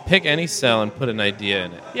you can just pick any cell and put an idea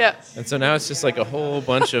in it. Yeah. And so now it's just like a whole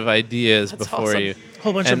bunch of ideas That's before awesome. you. A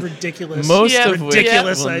whole bunch And of ridiculous. Most Yeah, of which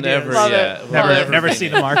ridiculous will ideas. never, Love it. yeah, will Love Never be see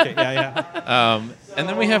the named. market. Yeah. And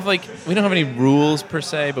then we have we don't have any rules per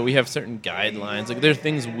se, but we have certain guidelines. Like there are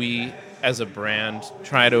things we as a brand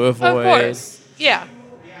try to avoid. Of course. Yeah.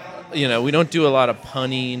 We don't do a lot of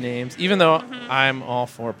punny names, even though Mm-hmm. I'm all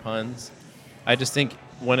for puns. I just think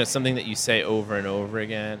when it's something that you say over and over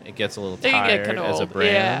again, it gets a little They can tired get kind of as a old.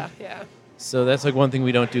 brand. Yeah. So that's like one thing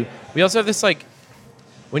we don't do. We also have this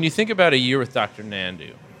when you think about A Year with Dr.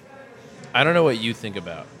 Nandu, I don't know what you think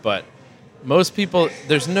about, but most people,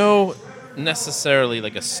 there's no necessarily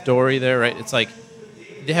like a story there, right? It's like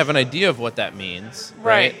they have an idea of what that means, right?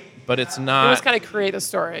 Right. But it's You not. just kind of create the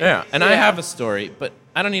story. Yeah, and I have a story, but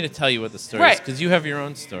I don't need to tell you what the story is Right. because you have your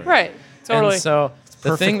own story. Right. Totally. And so the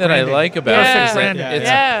perfect thing that branding. I like about Yeah. it is Perfect that branding.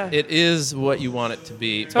 Yeah. it is what you want it to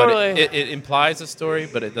be. Totally. But it implies a story,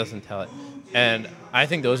 but it doesn't tell it. And I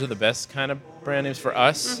think those are the best kind of brand names for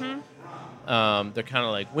us. Mm-hmm. They're kind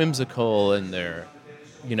of like whimsical, and they're,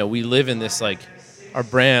 we live in this our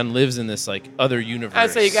brand lives in this other universe.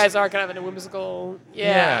 I'd say you guys are kind of in a whimsical,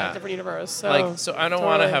 Yeah. different universe. So, So I don't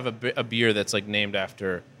want to totally. have a beer that's named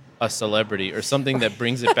after a celebrity or something that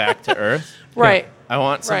brings it back to earth. Right. I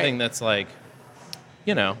want something Right. that's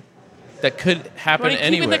that could happen Wanna keep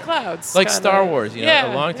in anywhere. the clouds, like kinda. Star Wars,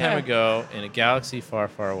 Yeah, a long time yeah. ago in a galaxy far,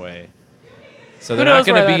 far away. So Who they're not knows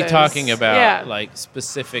going where to be that is? talking about Yeah.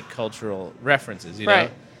 specific cultural references,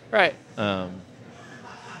 Right. Right.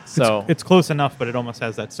 So It's close enough, but it almost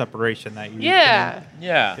has that separation that you. Yeah.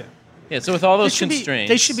 yeah. So with all They those should, constraints,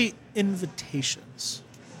 they should be invitations,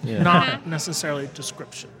 Yeah. not necessarily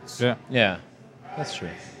descriptions. Yeah. Yeah, that's true.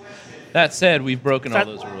 That said, we've broken all That-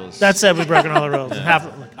 those rules. That said, we've broken all the rules. And half,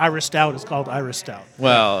 Irish Stout is called Irish Stout.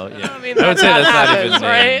 well, yeah. I mean, I would say that that's not even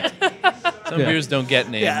happens, named. right? Some beers don't get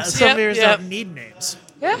names. Yeah, some Yep, beers yep. don't need names.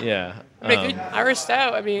 Yeah. Yeah. I mean, good Irish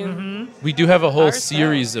stout. I mean, We do have a whole Irish stout.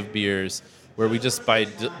 series of beers where we just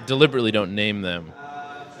deliberately don't name them,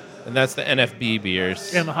 and that's the NFB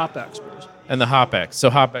beers And the Hopbacks beers. and the Hop-X. So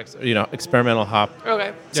Hop-X, experimental hop.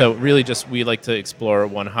 okay. So really, just we like to explore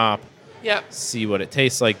one hop, Yeah. see what it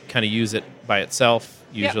tastes like, kind of use it by itself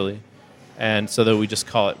usually, and so that we just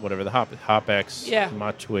call it whatever the Hop-X, Yeah.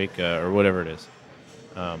 Machueca, or whatever it is.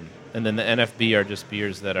 And then the NFB are just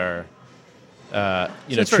beers that are,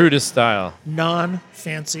 it's true for- to style.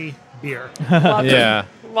 Non-fancy beer. Love it. Yeah.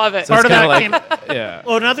 Love it. So Part it's of kinda that like, came. yeah.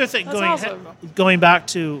 Oh, another thing That's awesome. going back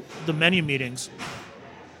to the menu meetings.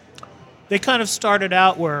 They kind of started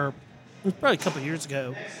out where it was probably a couple of years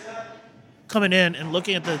ago, coming in and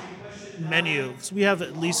looking at the menu. So we have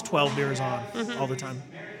at least 12 beers on all the time,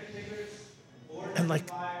 and like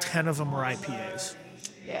 10 of them are IPAs,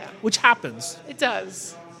 Yeah. which happens. It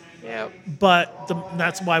does. Yeah. But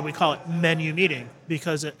that's why we call it menu meeting,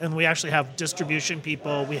 because and we actually have distribution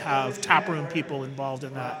people, we have taproom people involved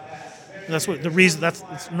in that. And that's what the reason.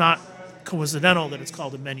 It's not coincidental that it's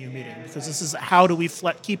called a menu meeting, because this is how do we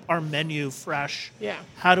keep our menu fresh? Yeah.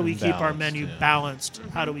 How do we keep our Balanced, menu yeah. balanced?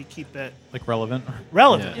 How do we keep it Like relevant.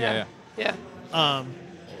 relevant? Yeah. Yeah.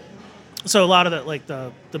 So a lot of that, like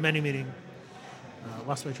the menu meeting,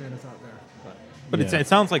 lost my train of thought there. But it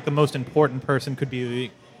sounds like the most important person could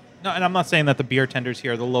be. No, and I'm not saying that the beer tenders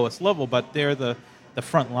here are the lowest level, but they're the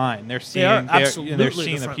front line. They're seeing, are they're absolutely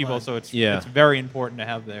seeing the the front people, line. so it's Yeah. it's very important to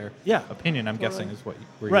have their Yeah. opinion. I'm guessing is where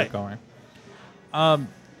Right. you're going.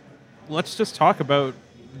 Let's just talk about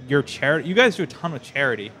your charity. You guys do a ton of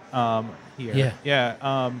charity here. Yeah.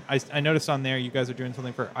 I noticed on there you guys are doing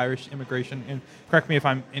something for Irish immigration. And correct me if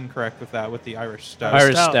I'm incorrect with that, with the Irish stuff.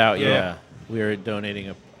 Irish Stout, Stout, yeah. yeah. We are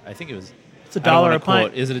donating I think it was. It's a I don't dollar wanna a pint.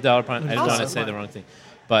 quote- Is it a dollar a pint? I don't want to Awesome. say the wrong thing.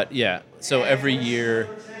 But yeah, so every year,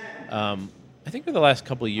 I think for the last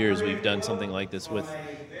couple of years, we've done something like this with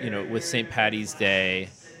St. Patty's Day.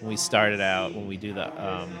 When we started out, when we do the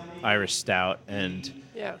Irish Stout, and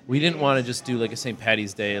Yeah. we didn't want to just do like a St.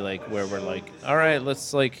 Patty's Day, where we're like, all right,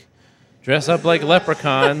 let's dress up like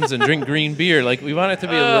leprechauns and drink green beer. We want it to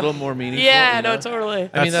be a little more meaningful. Yeah. you know? No. Totally.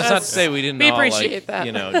 I mean, that's not to say we didn't we all appreciate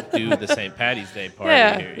that. do the St. Patty's Day party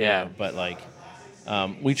Yeah, here. yeah. But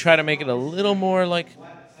we try to make it a little more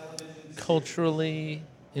culturally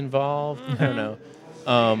involved. I don't know.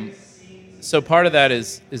 so part of that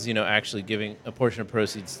is actually giving a portion of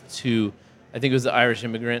proceeds to, I think it was the Irish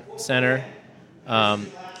Immigrant Center,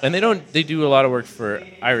 and they do a lot of work for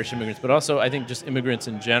Irish immigrants, but also I think just immigrants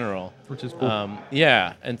in general, which is cool.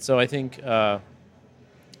 Yeah, and so I think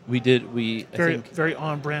very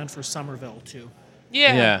on brand for Somerville too.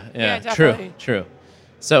 Yeah, definitely. True.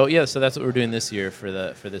 So that's what we're doing this year for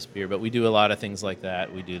this beer. But we do a lot of things like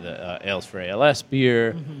that. We do the Ales for ALS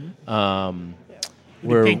beer. Mm-hmm.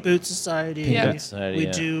 We're Pink Boot Society. We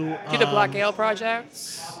do the Black Ale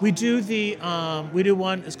Project. We do we do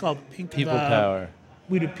one. It's called People Power.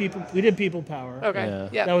 We did People Power. Okay.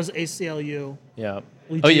 Yeah. That was ACLU. Yeah.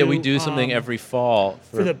 We do something every fall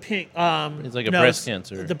for the pink. It's like breast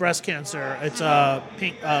cancer. The breast cancer. It's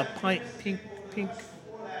pink. Pink.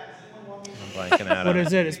 I'm blanking out. What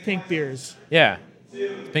is it? It's Pink Beers. Yeah,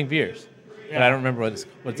 it's Pink Beers. Yeah. But I don't remember what's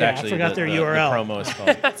actually. I forgot their URL. The promo is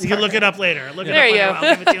called. You can look it up later. There you go.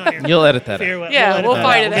 I'll give it to you on your. You'll edit that. We'll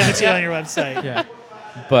find it. We'll give it to you on your website. Yeah.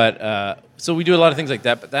 But so we do a lot of things like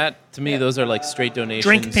that. But that to me, those are like straight donations.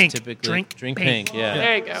 Drink Pink. Typically. Drink Pink. Yeah.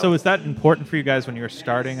 There you go. So is that important for you guys when you were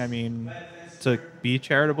starting? I mean, to be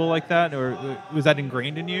charitable like that, or was that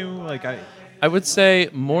ingrained in you? Like I would say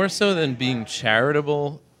more so than being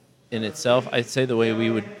charitable in itself. I'd say the way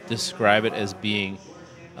we would describe it as being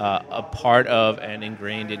a part of and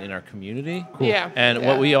ingrained in our community. Cool. Yeah. And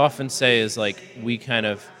what we often say is like we kind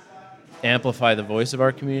of amplify the voice of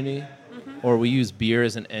our community, or we use beer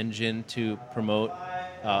as an engine to promote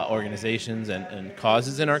organizations and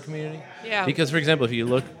causes in our community. Yeah. Because, for example, if you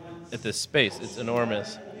look at this space, it's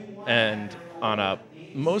enormous, and on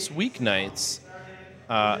most weeknights,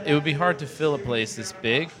 it would be hard to fill a place this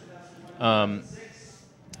big.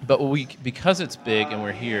 But because it's big and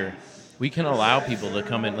we're here, we can allow people to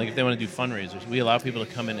come in. Like if they want to do fundraisers, we allow people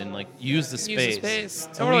to come in and like use the space.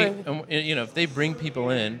 Totally. And if they bring people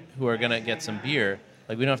in who are gonna get some beer,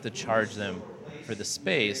 like we don't have to charge them for the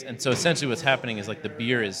space. And so essentially, what's happening is like the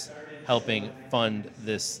beer is helping fund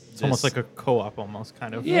this. It's almost like a co-op, almost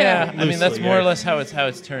kind of. Yeah, loosely, I mean that's more or less how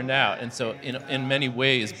it's turned out. And so in many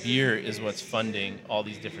ways, beer is what's funding all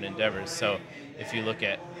these different endeavors. So if you look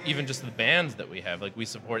at even just the bands that we have, like we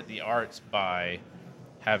support the arts by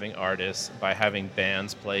having artists, by having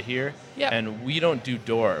bands play here. Yep. And we don't do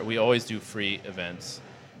door. We always do free events.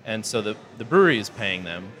 And so the brewery is paying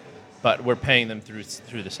them, but we're paying them through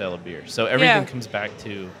the sale of beer. So everything comes back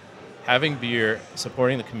to having beer,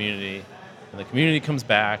 supporting the community, and the community comes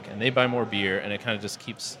back and they buy more beer, and it kind of just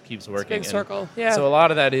keeps working. It's a big circle. Yeah. So a lot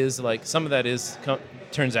of that is like some of that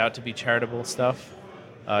turns out to be charitable stuff,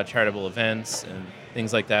 charitable events and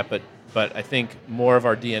things like that. But I think more of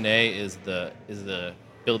our DNA is the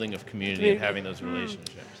building of community and having those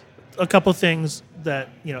relationships. A couple things that,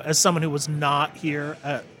 as someone who was not here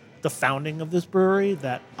at the founding of this brewery,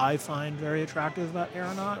 that I find very attractive about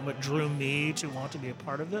Aeronaut and what drew me to want to be a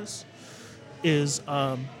part of this is,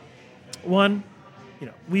 one,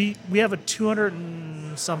 we have a 200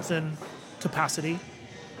 and something capacity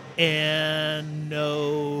and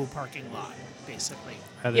no parking lot, basically.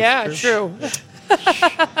 Yeah, true.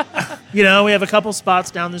 We have a couple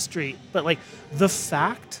spots down the street, but like the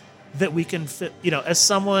fact that we can fit, as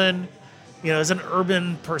someone, as an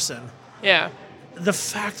urban person, the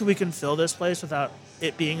fact that we can fill this place without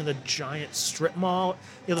it being in the giant strip mall,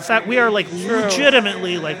 the fact we are like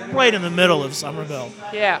legitimately like right in the middle of Somerville.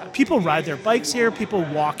 Yeah. People ride their bikes here. People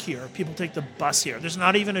walk here. People take the bus here. There's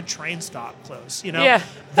not even a train stop close. Yeah.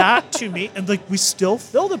 That to me, and like we still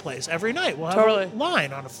fill the place every night. We'll have a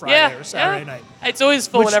line on a Friday or Saturday night. It's always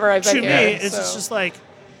full whenever I've been here. To me, it's just like,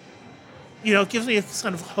 it gives me a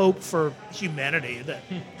kind of hope for humanity that,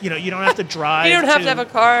 you don't have to drive. You don't have to have a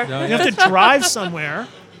car. No, you have to drive somewhere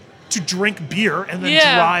to drink beer and then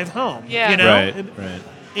drive home. Yeah. Right.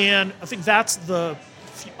 And I think that's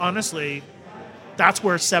honestly, that's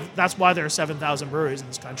why there are 7,000 breweries in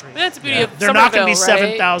this country. But that's the beauty of They're not going to be Somerville,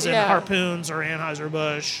 7,000 Harpoons or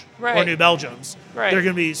Anheuser-Busch or New Belgiums. Right. They're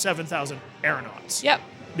going to be 7,000 Aeronauts. Yep.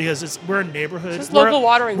 Because we're a neighborhood. It's just local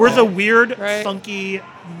watering We're hole. the weird, funky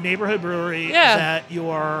neighborhood brewery that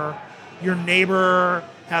your neighbor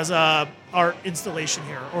has a art installation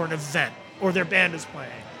here or an event or their band is playing.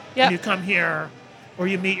 Yep. And you come here or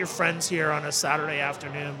you meet your friends here on a Saturday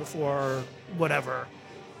afternoon before whatever.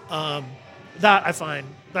 That I find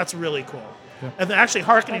that's really cool. Yeah. And actually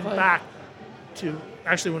hearkening back to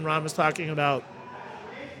when Ron was talking about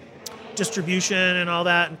distribution and all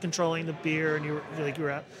that and controlling the beer and you were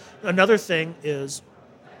at. Another thing is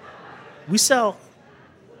we sell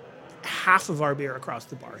half of our beer across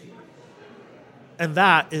the bar here. and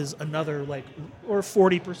that is another or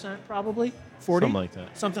 40% probably 40,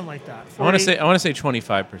 something like that. 40. I want to say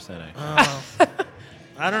 25%.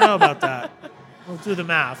 I don't know about that. We'll do the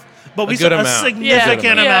math, but we good sell a amount.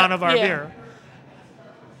 significant amount of our Yeah. beer.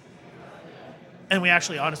 And we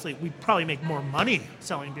actually, honestly, we probably make more money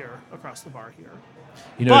selling beer across the bar here.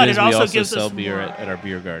 You know, But it is, it we also also gives sell us beer more- at our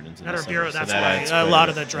beer gardens. In At the our summer, beer, so that's that adds why a quite lot bit.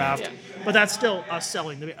 of the draft. Yeah. But that's still us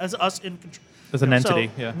selling the beer, as us in control. As an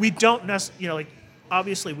entity, yeah. We don't necessarily,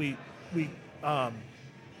 obviously we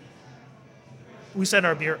send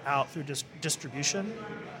our beer out through distribution,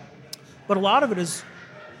 but a lot of it is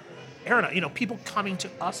aeronaut. People coming to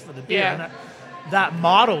us for the beer. Yeah. And that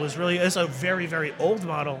model is a very, very old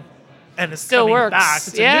model, and it's Still coming works. back.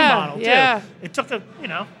 It's a Yeah, new model yeah. too. It took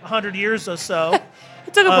 100 years or so.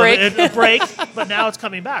 It took a break. A break, but now it's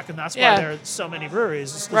coming back, and that's why Yeah. there are so many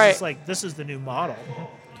breweries. It's Right. just like this is the new model.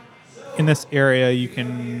 In this area, you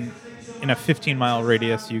can, in a 15-mile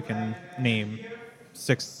radius, you can name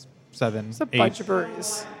 6, 7, It's a 8, bunch of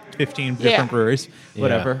breweries. 15 Yeah. different breweries, Yeah.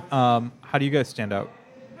 whatever. How do you guys stand out?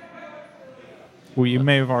 Well, you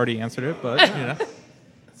may have already answered it, but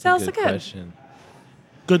Sounds Good good. question.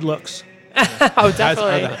 Good looks. Oh, guys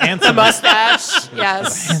are definitely. the The handsomest. mustache.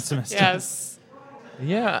 Yes. handsomest. Yes.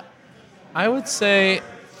 Yeah, I would say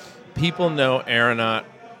people know Aeronaut,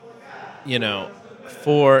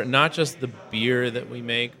 for not just the beer that we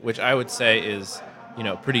make, which I would say is,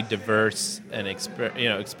 pretty diverse and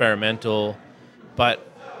experimental, but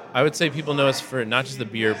I would say people know us for not just the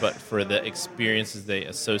beer, but for the experiences they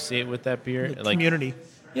associate with that beer. The And, like, community.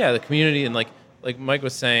 yeah, the community, and like Mike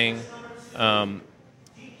was saying,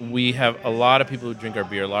 we have a lot of people who drink our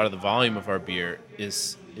beer. A lot of the volume of our beer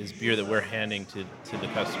is beer that we're handing to the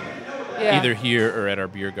customer, Yeah. either here or at our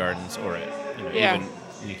beer gardens or at Yeah. even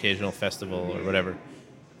the occasional festival or whatever.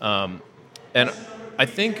 And I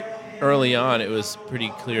think early on it was pretty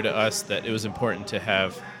clear to us that it was important to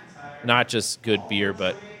have not just good beer,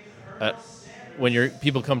 but when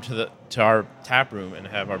people come to our tap room and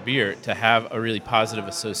have our beer, to have a really positive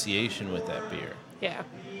association with that beer. Yeah.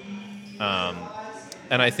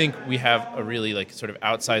 And I think we have a really sort of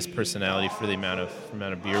outsized personality for the amount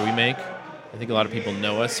of beer we make. I think a lot of people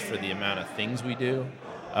know us for the amount of things we do,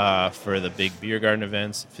 for the big beer garden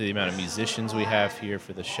events, for the amount of musicians we have here,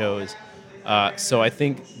 for the shows. So I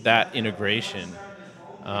think that integration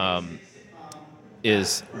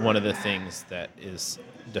is one of the things that is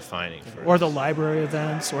defining for Or us. the library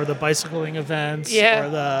events, or the bicycling events, Yeah. or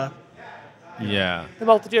the Yeah. The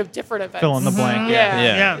multitude of different events. fill in the blank. Yeah.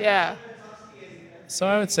 Yeah. Yeah. So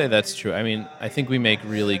I would say that's true. I mean, I think we make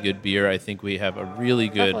really good beer. I think we have a really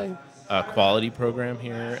good Definitely. quality program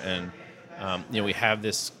here, and we have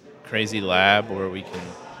this crazy lab where we can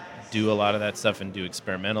do a lot of that stuff and do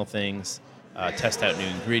experimental things, test out new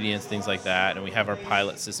ingredients, things like that. And we have our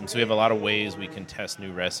pilot system, so we have a lot of ways we can test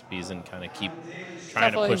new recipes and kind of keep trying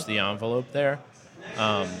Definitely. to push the envelope there.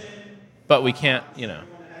 But we can't,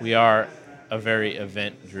 we are a very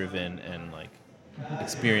event-driven and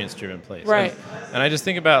experience-driven place. Right. And I just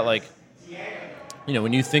think about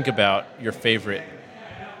when you think about your favorite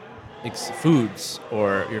foods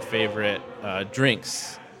or your favorite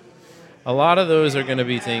drinks, a lot of those are going to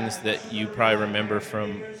be things that you probably remember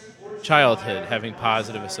from childhood, having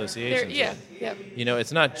positive associations. Yeah. with. Yep.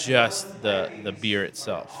 It's not just the beer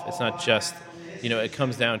itself. It's not just, it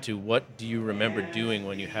comes down to what do you remember doing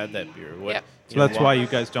when you had that beer? What, Yep. So that's why you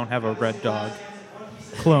guys don't have a Red Dog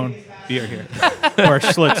clone beer here, or a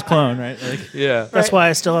Schlitz clone, right? Yeah. That's Right. why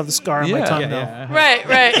I still have the scar on my Yeah. tongue yeah, now. yeah. Right.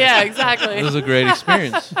 Right. Yeah. Exactly. It was a great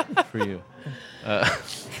experience for you.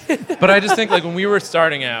 But I just think when we were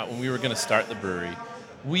starting out, when we were going to start the brewery,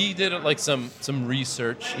 we did some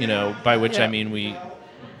research, by which Yeah. I mean we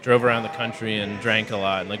drove around the country and drank a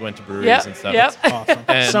lot and went to breweries Yep. and stuff. Yep. Awesome.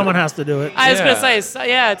 And, Someone has to do it. I was Yeah. gonna say, so,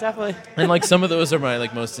 yeah, definitely. and some of those are my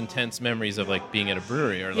most intense memories of being at a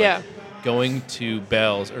brewery or Yeah. going to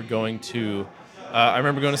Bell's or going to. I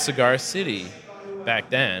remember going to Cigar City back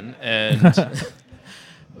then, and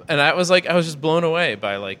and I was just blown away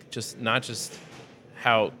by not just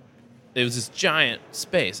how it was this giant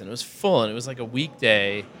space and it was full and it was a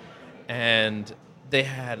weekday, and they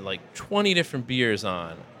had 20 different beers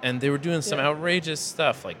on, and they were doing some outrageous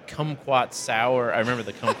stuff like kumquat sour. I remember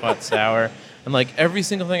the kumquat sour, and every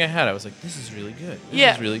single thing I had, I was like, this is really good. This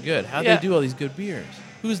Yeah. is really good. How'd Yeah. they do all these good beers?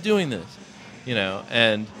 Who's doing this?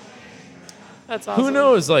 And That's awesome. who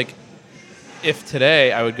knows, if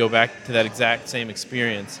today I would go back to that exact same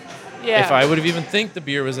experience, Yeah. if I would have even think the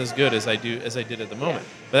beer was as good as I did at the moment.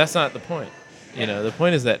 But that's not the point. The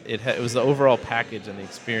point is that it was the overall package and the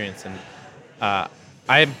experience, and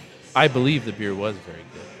I believe the beer was very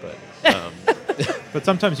good, but But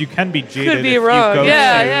sometimes you can be jaded Could be if wrong. you go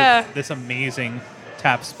Yeah, to this amazing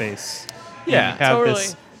tap space. Yeah, and you have totally.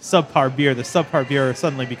 this subpar beer. The subpar beer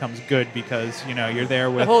suddenly becomes good because you're there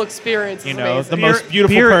The with whole experience is the amazing. most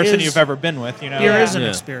beautiful beer person is- you've ever been with. Beer Yeah. is an Yeah.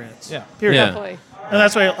 experience. Yeah. Period. Yeah. Definitely. And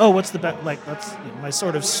that's why, what's the best? Like, that's my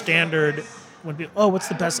sort of standard. When people, what's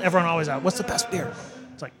the best? Everyone always asks, what's the best beer?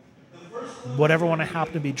 It's like whatever one I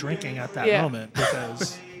happen to be drinking at that Yeah. moment.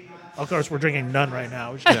 Because, of course, we're drinking none right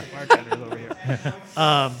now. We're just bartenders over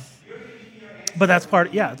here. But that's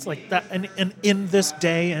part. Yeah, it's like that. And in this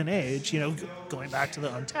day and age, going back to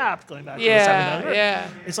the Untapped, going back to the Yeah, $7, yeah.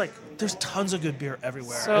 it's like there's tons of good beer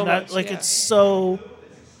everywhere. So and that, much, like yeah. it's so.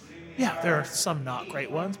 Yeah, there are some not great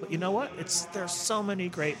ones, but you know what? There's so many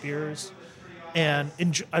great beers, and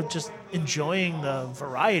I'm just enjoying the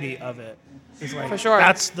variety of it. Is like For sure.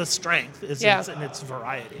 that's the strength. Is Yeah. in its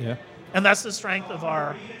variety. Yeah. And that's the strength of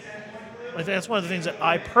our. Like that's one of the things that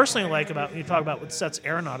I personally like about when you talk about what sets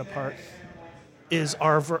Aeronaut apart. Is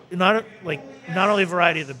our not only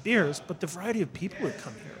variety of the beers, but the variety of people that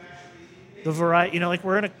come here. The variety, like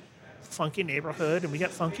we're in a funky neighborhood and we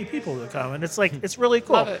get funky people that come, and it's like it's really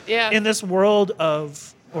cool. Love it, yeah. In this world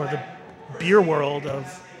of, or the beer world of,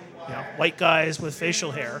 white guys with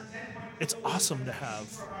facial hair, it's awesome to have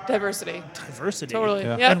Diversity. diversity. Totally.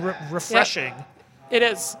 Yeah. Yeah. And refreshing. It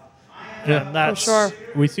is. And that's sure.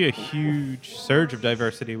 We see a huge surge of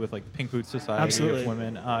diversity with like the Pink Boots Society Absolutely. of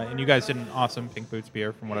Women, and you guys did an awesome Pink Boots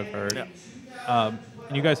beer from what I've heard. Yeah.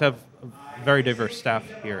 And you guys have a very diverse staff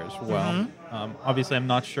here as well. Mm-hmm. Obviously, I'm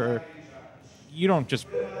not sure. You don't just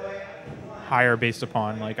hire based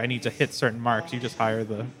upon like I need to hit certain marks. You just hire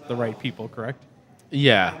the right people, correct?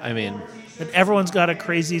 Yeah, I mean, And everyone's got a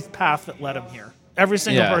crazy path that led them here. Every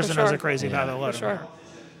single Yeah. person For has sure. a crazy path that led For them sure. here.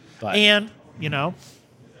 but And,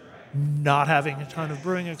 not having a ton of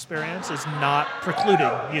brewing experience is not precluding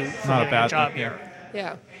you from Not a getting bad a job thing, here.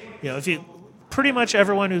 Yeah. If you, pretty much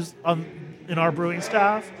everyone who's in our brewing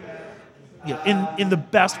staff, in the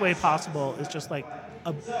best way possible, is just like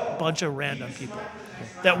a bunch of random people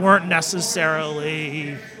that weren't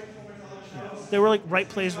necessarily, they were like right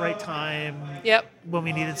place, right time. Yep. When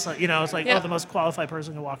we needed some, it's like, Yeah. the most qualified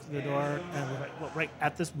person who walked through the door, and we're like, well, right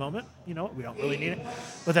at this moment, we don't really need it.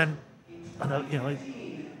 But then, another, like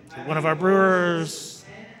one of our brewers,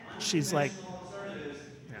 she's like,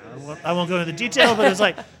 I won't go into the detail, but it's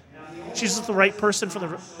like, she's just the right person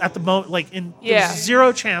for at the moment, like Yeah. there's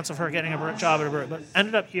zero chance of her getting a job at a brewery, but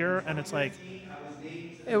ended up here, and it's like,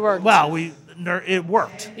 It worked. wow, it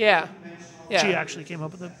worked. Yeah. Yeah. She actually came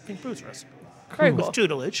up with the Pink Boots recipe Very with cool.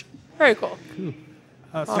 tutelage. Very cool.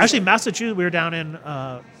 Actually, Massachusetts, we were down in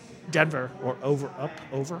Denver, or over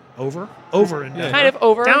in Denver. Kind of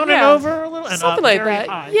over. Down and yeah. over a little, and Something up like very that.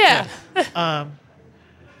 high. Yeah.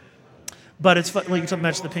 But it's fun, like you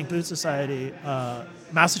mentioned the Pink Boots Society.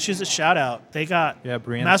 Massachusetts, shout out. They got Yeah, Brienne's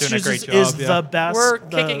doing a Massachusetts great is job, yeah. the best. We're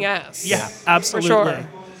kicking ass. Yeah, For absolutely. sure.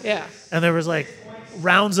 Yeah. And there was like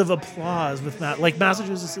rounds of applause with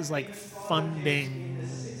Massachusetts is like funding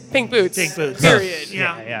Pink boots. Pink Boots. Period.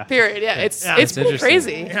 Yeah. Period. Yeah. It's Yeah. it's It's pretty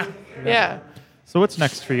interesting. crazy. Yeah. Yeah. So what's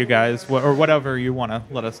next for you guys, or whatever you want to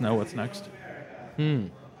let us know? What's next?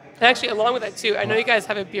 And actually, along with that too, I know you guys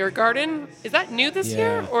have a beer garden. Is that new this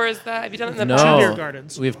year, Yeah. or is that have you done it in the no, past? beer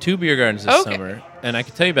gardens. We have 2 beer gardens this Okay. summer, and I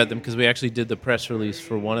can tell you about them because we actually did the press release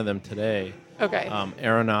for one of them today. Okay.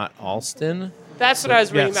 Aeronaut Alston. That's what I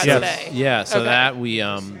was reading yes, about yes. today. Yeah, so Okay. that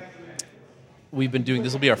we've been doing.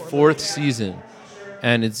 This will be our 4th season,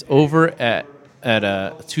 and it's over at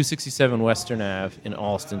 267 Western Ave in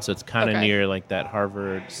Alston. So it's kind of Okay. near like that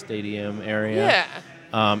Harvard Stadium area.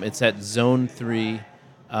 Yeah. It's at Zone 3,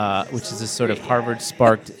 which is this sort of Harvard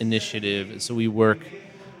sparked initiative. So we work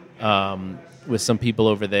with some people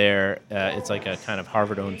over there. It's like a kind of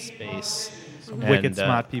Harvard-owned space. Wicked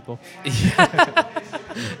smart people.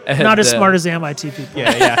 And, Not as smart as the MIT people.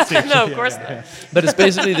 Yeah, yeah. No, of course not. But it's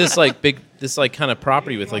basically this like kind of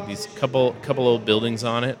property with like these couple old buildings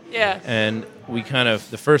on it. Yeah. And we kind of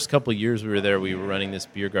the first couple years we were there, we were running this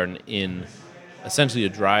beer garden in essentially a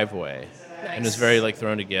driveway, and it was Nice. very like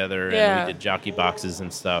thrown together. Yeah. And we did jockey boxes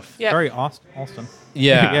and stuff. Yeah. Very Alston.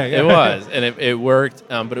 Yeah, Yeah, yeah. it was, and it worked.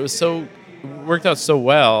 But it worked out so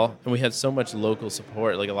well, and we had so much local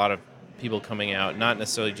support. Like a lot of people coming out, not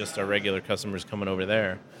necessarily just our regular customers coming over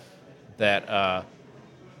there, that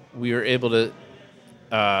we were able to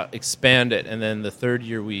expand it. And then the third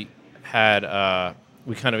year we had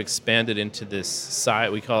we kind of expanded into this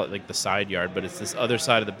side. We call it like the side yard, but it's this other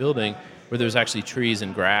side of the building where there's actually trees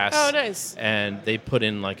and grass. Oh, nice. And they put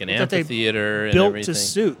in like an That they amphitheater and built everything. to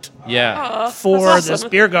suit Yeah. Aw, for that's this awesome.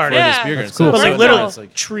 beer garden. For Yeah. this beer garden. That's cool. But So like now little it's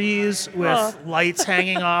like, trees with lights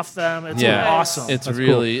hanging off them. It's yeah, awesome. It's That's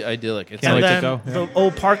really idyllic. It's Can't and wait like to then go, the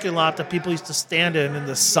old parking lot that people used to stand in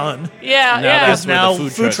the sun. Yeah, now yeah. that's where Now the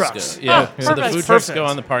food, food trucks trucks. go. Yeah, Oh, so the perfect. food trucks go Perfect.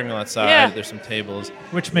 on the parking lot side. Yeah. There's some tables,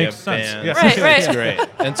 Which We makes have sense. bands. Yeah. Right, right. It's great.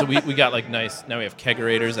 And so we got like nice. Now we have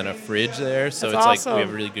kegerators and a fridge there, so That's it's awesome. like we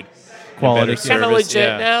have really good Quality. better Kind of service,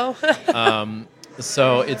 legit yeah. now.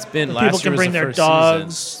 So it's been And last people year can was bring the their first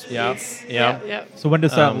dogs. season. Yeah, yeah. yeah. So when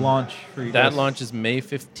does that Um, launch for you That guys? launches May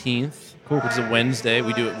 15th, which is a Wednesday.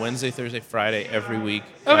 We do it Wednesday, Thursday, Friday every week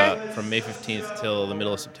Okay. from May 15th till the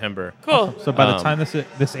middle of September. Cool. So by the Um, time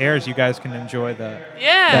this airs, you guys can enjoy that.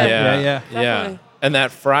 Yeah. Yeah. Definitely. And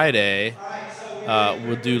that Friday,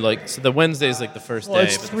 we'll do like the Wednesday is like the first Well, day,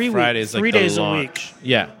 it's but 3 the Friday is like 3 the days a launch. week.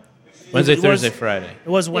 Yeah, Wednesday, It was- Thursday, Friday, It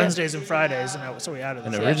was Wednesdays and Fridays, and so we added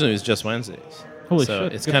and the originally it was just Wednesdays. Holy so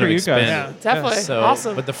shit. It's Good kind for of you guys. expanded. Yeah. Definitely. So,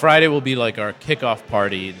 Awesome. but the Friday will be like our kickoff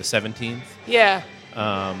party, the 17th. Yeah.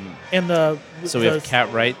 And the So we the- have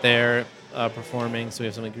Cat Wright there performing. So we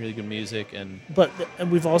have some like really good music, and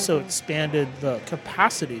and we've also expanded the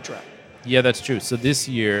capacity drop. yeah, that's true. So this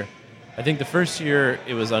year, I think the first year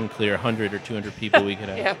it was unclear 100 or 200 people we could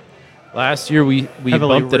have. Yeah. Last year we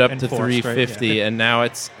Heavily bumped it up to enforced, right? 350, and now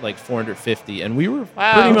it's like 450, and we were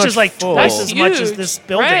Wow. pretty Which much is like full. twice That's as much as huge. this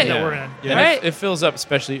building Right. that Yeah. we're in. And Right. it fills up,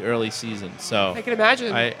 especially early season. So I can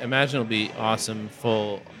imagine. I imagine it'll be awesome,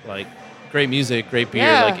 full, like great music, great beer.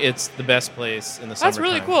 Yeah. Like it's the best place in the summer. That's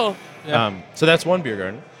really cool. So that's one beer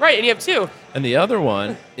garden, Right, and you have two. and the other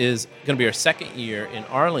one is going to be our second year in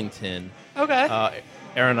Arlington, Okay.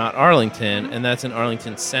 Aeronaut Arlington, and that's in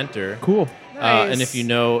Arlington Center. Cool. And Nice. if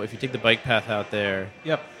you take the bike path out there,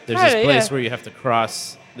 Yep. there's Right, this place yeah. where you have to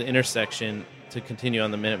cross the intersection to continue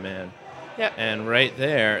on the Minuteman. Yep. And right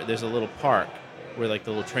there's a little park where like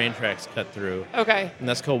the little train tracks cut through. Okay. And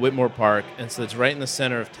that's called Whitmore Park. And so it's right in the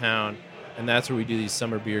center of town. And that's where we do these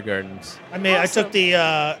summer beer gardens. I took the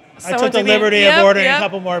Someone took the- liberty yep, of ordering yep. a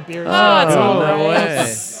couple more beers. Oh, that's Oh, all no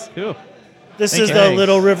nice. Cool. This Thank is you. the Thanks.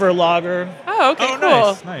 Little River Lager. Oh, okay, Oh, cool.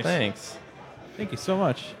 nice. Nice. Thanks. Thank you so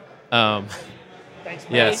much. Thanks,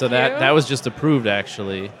 Yeah, man. so Thank you. that was just approved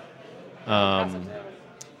actually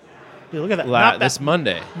Dude, look at that. Not this bad,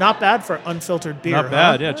 Monday. not bad for unfiltered beer. Not huh?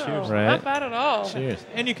 bad. Yeah. Oh, Cheers. Right. Not bad at all. Cheers.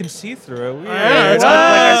 And you can see through it. Weird. Yeah, it's like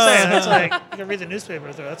I said, it's like you can read the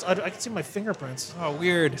newspaper through. I can see my fingerprints. Oh,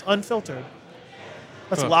 weird. It's unfiltered.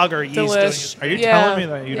 That's Huh. lager yeast doing Delish. it. Are you Yeah. telling me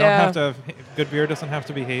that you don't Yeah. have to? Good beer doesn't have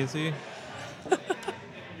to be hazy.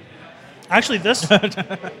 Actually, this. Not We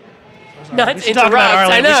to should talk about interrupt. I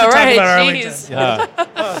Arlington. We know, should talk right? about Arlington.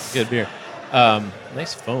 Jeez. Good beer.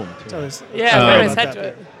 Nice foam too. So it's- Yeah, Um, very about nice head that to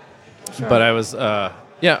it. But I was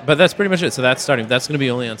but that's pretty much it. So that's starting. That's going to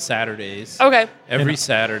be only on Saturdays. Okay. Every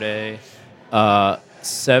Saturday,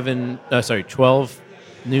 12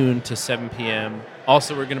 noon to 7 p.m.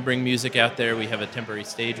 Also, we're going to bring music out there. We have a temporary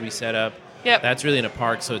stage we set up. Yep. That's really in a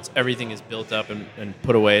park, so everything is built up and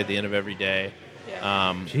put away at the end of every day.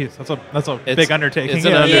 Yeah. Jeez, that's a It's- big undertaking. It's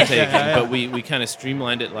an Yeah. undertaking, Yeah. but we kind of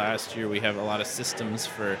streamlined it last year. We have a lot of systems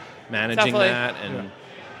for managing Definitely. that,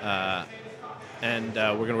 and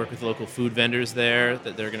we're going to work with local food vendors there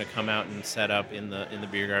that they're going to come out and set up in the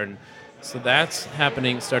beer garden. So that's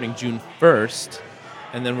happening starting June 1st,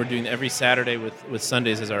 and then we're doing every Saturday with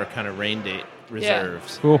Sundays as our kind of rain date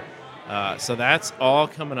reserves. Cool. So that's all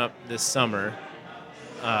coming up this summer,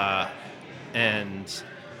 and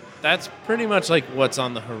that's pretty much like what's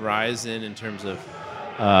on the horizon in terms of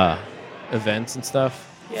events and stuff.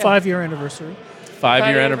 Yeah. 5-year anniversary. 5-year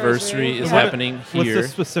Five-year anniversary anniversary. is What- happening What's here. the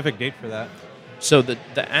specific date for that? So the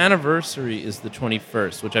anniversary is the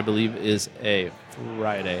 21st, which I believe is a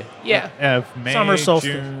Friday. Yeah. Of May, Summer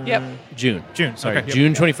solstice. June. Yep. June. June. Sorry, Okay, yep.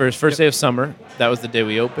 June 21st, first day of summer. That was the day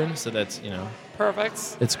we opened, so that's,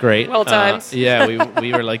 Perfect. it's great. Well timed. Yeah,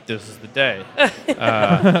 we were like, this is the day.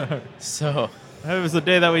 So It was the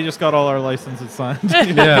day that we just got all our licenses signed.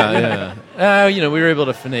 yeah. We were able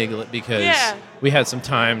to finagle it because Yeah. we had some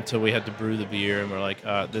time till we had to brew the beer, and we're like,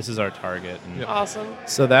 this is our target. And Awesome.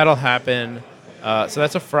 so that'll happen. So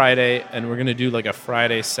that's a Friday, and we're gonna do like a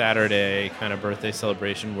Friday, Saturday kind of birthday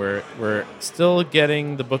celebration where we're still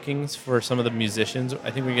getting the bookings for some of the musicians. I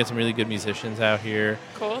think we get some really good musicians out here.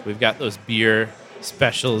 Cool. We've got those beer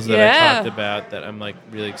specials that I Yeah. talked about that I'm like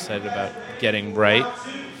really excited about getting right.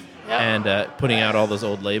 Yep. And putting out all those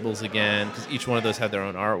old labels again, because each one of those had their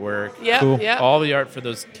own artwork. Yep. Cool. Yep. All the art for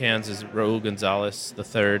those cans is Raul Gonzalez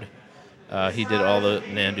III. He did all the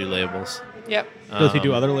Nandu labels. Yep. Does he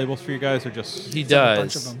do other labels for you guys, or just He a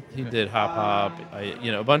bunch of does. them. He did Hop,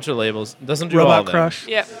 a bunch of labels. Doesn't do all Robot of them. Crush.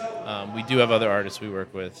 Yep. We do have other artists we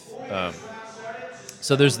work with.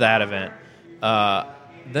 So there's that event.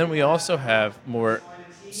 Then we also have more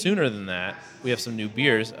sooner than that. We have some new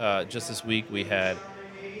beers. Just this week we had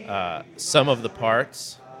Some of the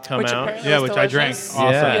Parts come Which out. apparently Yeah, is which I drank. delicious.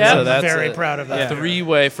 Awesome. Yeah. So that's Very a proud of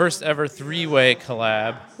that. first ever three-way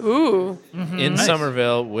collab Ooh. in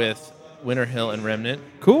Somerville with Winter Hill and Remnant.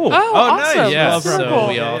 Cool. Oh, awesome. nice. Yeah, Love so Remnant. cool.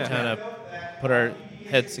 we all Yeah. kind of put our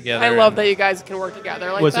heads together. I love and- that you guys can work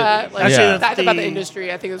together like Was it- that. Like, Actually, that's about the the-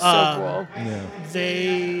 industry. I think it's so cool.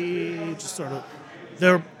 They just sort of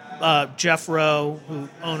they're Jeff Rowe, who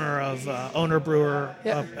owner brewer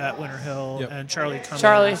Yep. up at Winter Hill, Yep. and Charlie Cummings.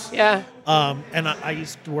 Charlie, yeah. And I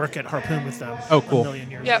used to work at Harpoon with them. Oh, cool. A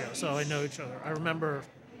million years Yep. ago, so I know each other. I remember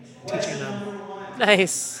teaching them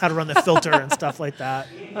Nice. how to run the filter and stuff like that.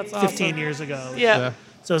 That's awesome. 15 years ago. Yeah. Yeah.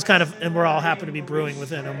 So it's kind of, and we're all happen to be brewing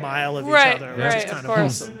within a mile of Right, each other, which right, is of kind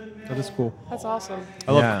course. awesome. That is cool. That's awesome.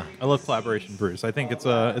 I love collaboration brews. I think it's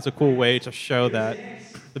a cool way to show that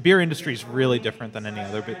the beer industry is really different than any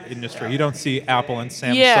other industry. You don't see Apple and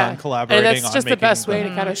Samsung Yeah. collaborating And that's on just the making best way to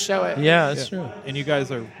kind of show it. Yeah, that's true. And you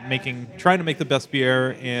guys are trying to make the best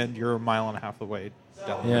beer, and you're a mile and a half away.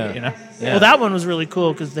 Down the way, Yeah. you know. Yeah. Well, that one was really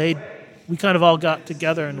cool because we kind of all got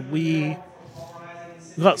together and we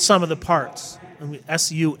got some of the parts. And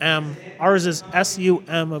SUM. Ours is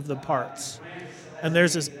SUM of the parts, and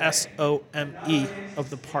theirs is SOME of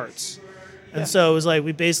the parts. And so it was like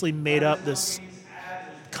we basically made up this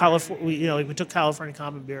California. We took California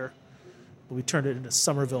Common beer, but we turned it into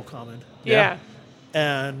Somerville Common, Yeah.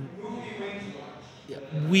 and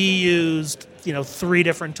we used 3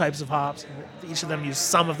 different types of hops. Each of them used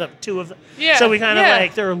some of them, 2 of them. Yeah, So we kind of yeah.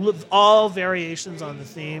 there were all variations on the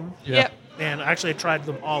theme. Yep. And actually, I tried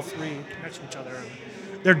them all 3 next to each other.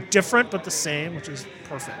 They're different but the same, which is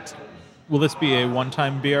perfect. Will this be a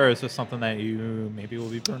one-time beer, or is this something that you maybe will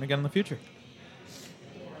be brewing again in the future?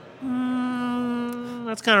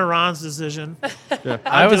 That's kind of Ron's decision.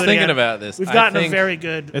 I was do it thinking again. about this. We've I gotten a think- very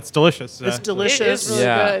good. It's delicious. It's It delicious. is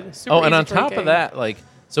really good. Super Oh, and easy on top drinking. of that,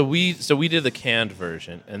 so we did the canned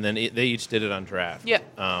version, and then they each did it on draft. Yeah.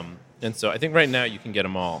 And so I think right now you can get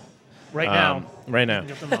them all. Right now. Right now. You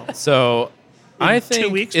can get them all. So I 2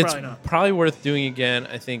 think weeks, it's probably not. probably worth doing again.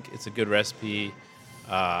 I think it's a good recipe.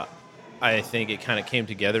 I think it kind of came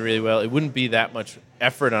together really well. It wouldn't be that much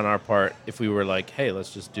effort on our part if we were like, hey,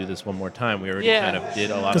 let's just do this one more time. We already Yeah. kind of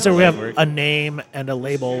did a lot of Because the we have legwork. a name and a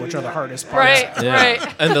label, which are the hardest parts. Right, Yeah.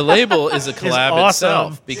 right. And the label is a collab awesome.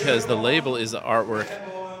 itself because the label is the artwork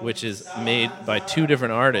which is made by 2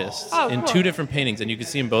 different artists Oh, in cool. 2 different paintings, and you can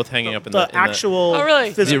see them both hanging up in The the actual, Oh, really?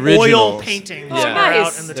 there's The oil originals. paintings Oh, that are nice.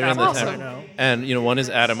 out in the They're in town the right town. now. And one is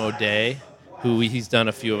Adam O'Day, who he's done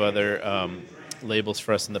a few of other labels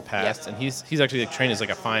for us in the past, Yeah. and he's actually trained as a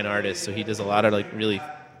fine artist, so he does a lot of really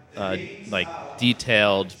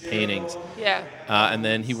detailed paintings. Yeah. And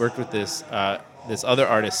then he worked with this other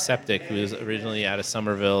artist, Septic, who is originally out of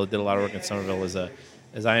Somerville, did a lot of work in Somerville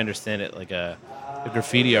as I understand it, like a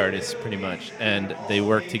graffiti artist pretty much, and they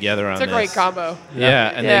worked together on It's a this. great combo.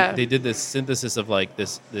 Yeah, and Yeah. They did this synthesis of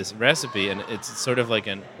this recipe, and it's sort of like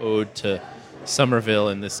an ode to Somerville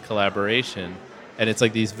in this collaboration, and it's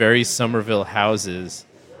like these very Somerville houses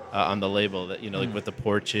on the label that like with the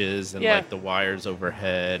porches and Yeah. like the wires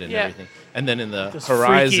overhead and Yeah. everything, and then in the This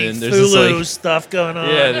horizon freaky there's this Thulu like stuff going on.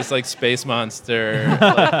 yeah, there's like space monster,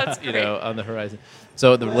 on the horizon.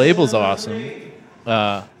 So the label's awesome.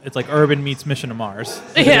 It's like Urban meets Mission to Mars.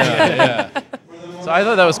 Yeah. So I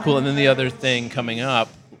thought that was cool. And then the other thing coming up,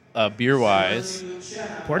 beer wise,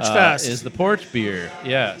 Porch Fest. is the Porch Beer.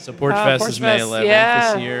 Yeah. So Porch Oh, Fest Porch is May Fest, 11th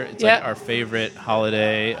yeah. this year. It's Yeah. like our favorite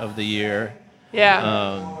holiday of the year.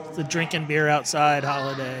 Yeah. the drinking beer outside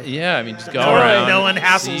holiday. Yeah, I mean, just go No, around. no one see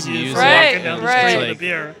hassles you music, for Right, walking down the right. street with like, a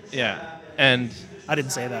beer. Yeah, and I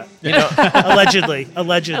didn't say that. you know, Allegedly.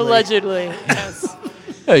 Allegedly. Yes.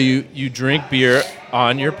 you drink beer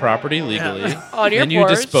on your property legally. On your then you porch.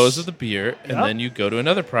 dispose of the beer, and Yep. then you go to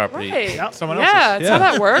another property. Right. Yep. Someone Yeah, else's. that's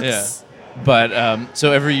how that works. Yeah. But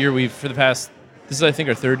so every year this is I think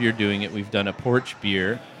our 3rd year doing it. We've done a porch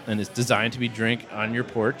beer, and it's designed to be drink on your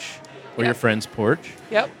porch or your Yep. friend's porch.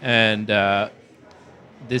 Yep. And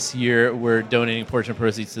this year we're donating portion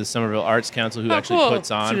proceeds to the Somerville Arts Council, who Oh, actually cool. puts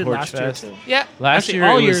She on did Porch last year, Fest. too. Yeah. Last Actually, year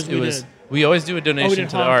all it years was, we did. we always do a donation did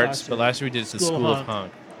to the Honk arts, last but year. last year we did it to School of School of Honk.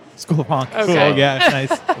 Honk. School of Honk. Okay. Cool. Yeah,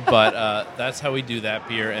 nice. But that's how we do that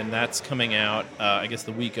beer, and that's coming out, I guess,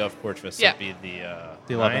 the week of Porch Fest. Yeah. It'll be the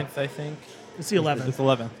The 11th. 9th, I think. It's the 11th. It's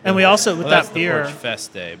 11th. And we also, with That's that the beer, Porch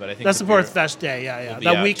Fest Day, but I think that's the Fourth beer Fest Day. Yeah. will be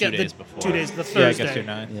That out weekend, 2 days before. 2 days, the Yeah, I Thursday. guess you're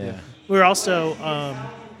 9. Yeah. We're also,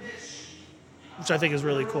 which I think is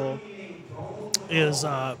really cool, is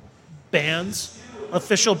bands,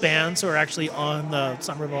 official bands who are actually on the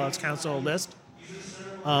Somerville Arts Council list.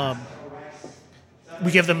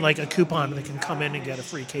 We give them like a coupon and they can come in and get a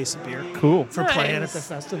free case of beer Cool. for playing at the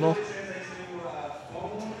festival.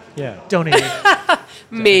 Yeah. Donated.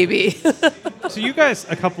 Maybe. So you guys,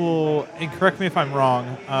 and correct me if I'm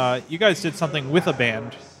wrong, you guys did something with a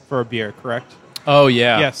band for a beer, correct? Oh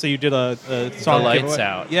yeah. Yeah, so you did a song Lights giveaway.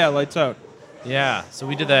 Out. Yeah, Lights Out. Yeah. So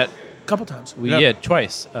we did that. A couple times. We did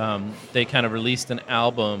twice. They kind of released an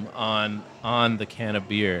album on the can of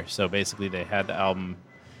beer. So basically, they had the album,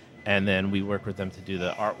 and then we worked with them to do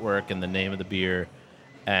the artwork and the name of the beer,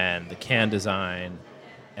 and the can design,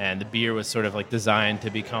 and the beer was sort of like designed to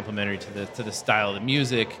be complementary to the style of the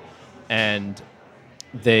music, and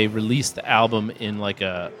they released the album in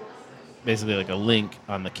basically like a link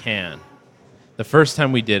on the can. The first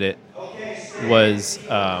time we did it was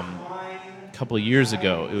a couple of years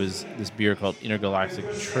ago. It was this beer called Intergalactic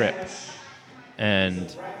Trip,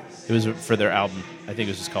 and it was for their album. I think it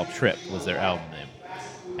was just called Trip was their album name,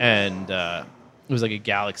 and it was like a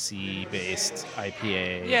Galaxy-based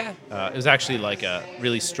IPA. Yeah. It was actually like a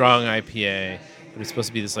really strong IPA, but it was supposed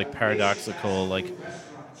to be this like paradoxical, like,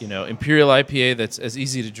 Imperial IPA that's as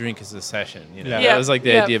easy to drink as a session. Yeah. That was like the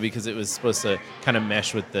Yeah. idea, because it was supposed to kind of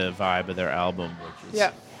mesh with the vibe of their album, which is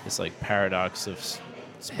Yeah. this like paradox of space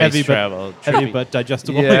Heavy travel. Heavy trippy. but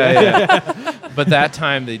digestible. Yeah. But that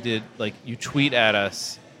time they did like, you tweet at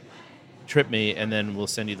us, trip me, and then we'll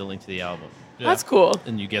send you the link to the album. That's cool.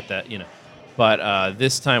 And you get that, But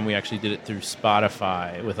this time we actually did it through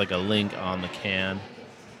Spotify with like a link on the can.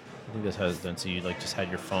 I think that's how it's done. So you like just had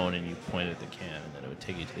your phone and you pointed at the can, and then it would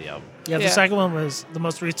take you to the album. Yeah, the Yeah. second one was, the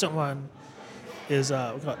most recent one is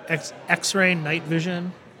X-Ray Night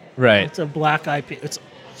Vision. Right. It's a black IP. It's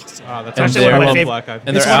Oh, that's And actually their- one of my love favorite- Black Eyed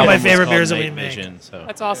And It's their one of my album was favorite called beers that we Night make. Vision, so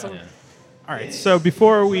That's awesome. yeah. All right, so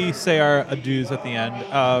before we say our adieus at the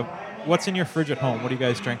end, what's in your fridge at home? What are you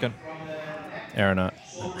guys drinking? Aeronaut.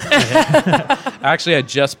 Actually, I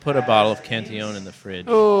just put a bottle of Cantillon in the fridge.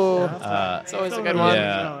 Ooh, it's always a good one.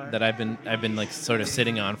 Yeah, that I've been like sort of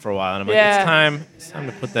sitting on for a while, and I'm like, Yeah. it's time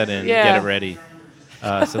to put that in, Yeah. get it ready.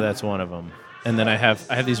 So that's one of them. And then I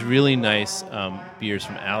have these really nice beers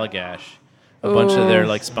from Allagash, a bunch of their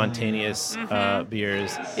like spontaneous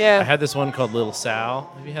beers. Yeah. I had this one called Little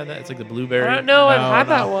Sal. Have you had that? It's like the blueberry. I don't know. I've had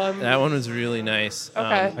no. that one. That one was really nice.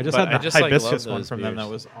 Okay. I just but had the like, hibiscus love one those from them. beers.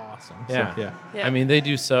 That was awesome. Yeah. So, yeah. Yeah. I mean, they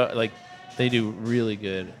do really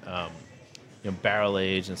good, barrel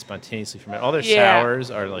aged and spontaneously fermented. All their Yeah.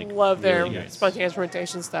 sours are like Love their really good. spontaneous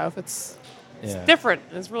fermentation stuff. It's Yeah. different.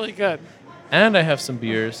 It's really good. And I have some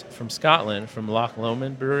beers from Scotland, from Loch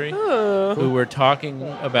Lomond Brewery, who we're talking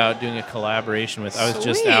about doing a collaboration with. I was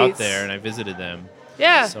just out Sweet. there and I visited them,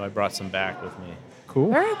 Yeah. so I brought some back with me.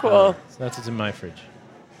 Cool. Very cool. So that's what's in my fridge.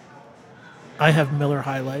 I have Miller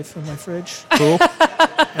High Life in my fridge Cool.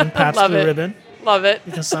 and Pabst Love Blue it. Ribbon Love it.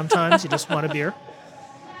 because sometimes you just want a beer.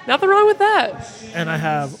 Nothing wrong with that. And I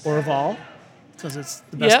have Orval because it's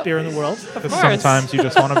the best Yep. beer in the world. Of Because course. sometimes you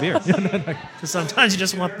just want a beer. Because sometimes you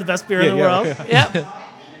just want the best beer in the Yeah, world. yeah. Yep.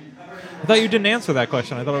 I thought you didn't answer that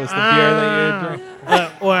question. I thought it was the beer that you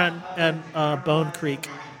drink. Bone Creek.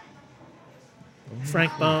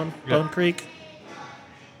 Frank Bone, Yeah. Bone Creek.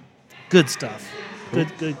 Good stuff.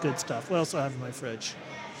 Good stuff. What else do I have in my fridge?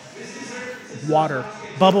 Water.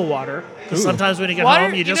 Bubble water. 'Cause Ooh. sometimes when you get Water,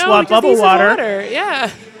 home, you just know, want we just bubble need some water. Yeah.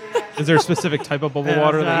 Is there a specific type of bubble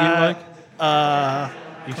water that you like?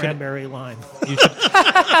 You should, Cranberry lime. you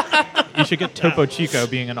should get Topo Chico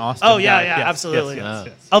being an Austin Oh, yeah, guy. yeah, Yes, absolutely. yes,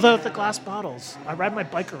 yes. Although the glass bottles, I ride my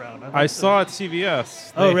bike around. I saw at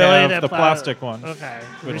CVS. Oh, they really? have That the plastic one. Okay.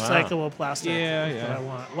 Which- Recyclable plastic. Yeah, is what yeah. I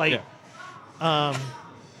want. Light. Yeah.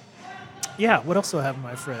 Yeah, what else do I have in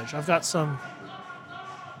my fridge? I've got some.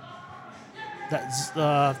 That's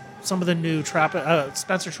some of the new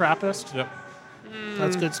Spencer Trappist. Yep.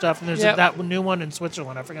 That's good stuff. And there's Yep. that new one in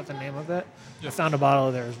Switzerland. I forget the name of it. I found a bottle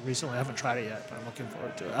of theirs recently. I haven't tried it yet, but I'm looking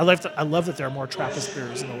forward to it. I love that there are more Trappist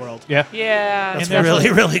beers in the world. Yeah. Yeah. That's And there's really,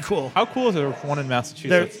 really cool. How cool is there one in There,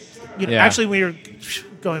 Massachusetts? Yeah. Actually, we were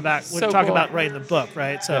going back. We're So talking cool. about writing the book,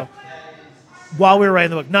 right? So while we were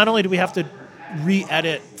writing the book, not only do we have to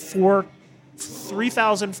re-edit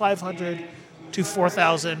 3,500 to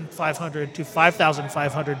 4,500 to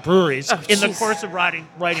 5,500 breweries in the jeez. course of writing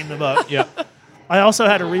the book. Yeah. I also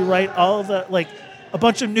had to rewrite all of the, like, a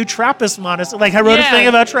bunch of new Trappist monasteries. Like, I wrote a Yeah. thing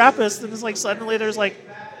about Trappist, and it's like suddenly there's like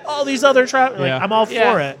all these other Trappist. Like, Yeah. I'm all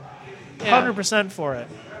Yeah. for it. 100% for it.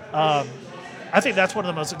 I think that's one of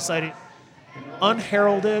the most exciting,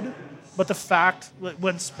 unheralded. But the fact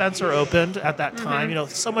when Spencer opened at that time,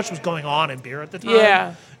 so much was going on in beer at the time.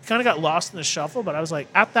 Yeah. It kind of got lost in the shuffle. But I was like,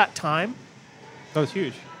 at that time, That was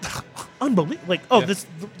huge. unbelievable. Like, this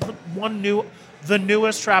the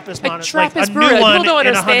newest Trappist Like Monastery, Trappist a brewery, new like, one people don't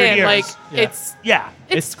in 100 understand. years. Like it's yeah,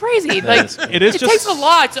 crazy. Like It is it just takes a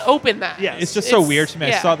lot to open that. Yeah. It's just so weird to me. I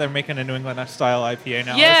yeah. saw they're making a New England style IPA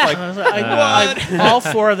now. Yeah. It's I like, was like, all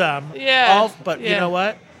four of them. Yeah. But you Yeah. know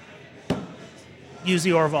what? Use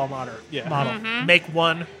the Orval model. Yeah. Make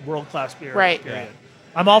one world-class beer. Right. Period.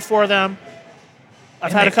 I'm all for them.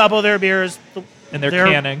 I've had a couple of their beers. And they're Their-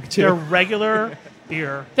 canning, too. Their regular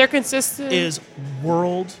beer They're consistent. is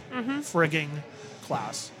world frigging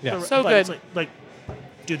class. Yeah. So But good. it's like,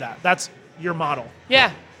 do that. That's your model.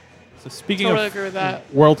 Yeah. so speaking Totally of agree with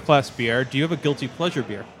that. world-class beer, do you have a guilty pleasure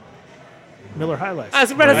beer? Miller High Life. I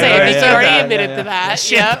was about to say, Right, I think yeah, you already yeah, admitted yeah, to that.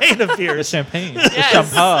 Champagne of The beers. champagne. Yep. The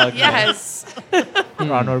champagne. Yes. Ron,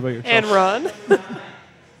 what about yourself? And Ron.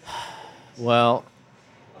 Well,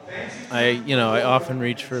 I often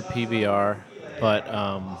reach for a PBR, but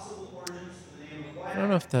I don't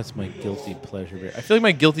know if that's my guilty pleasure beer. I feel like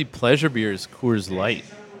my guilty pleasure beer is Coors Light.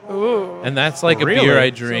 Ooh. And that's like Really? a beer I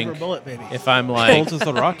Silver drink Bullet, baby. if I'm like Cold as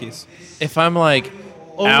the Rockies. if I'm like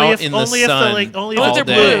Only out if- in the only if the, sun like, only if all Those are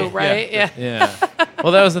day. blue, right? Yeah. Yeah.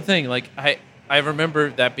 Well, that was the thing. Like I remember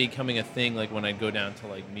that becoming a thing. Like when I'd go down to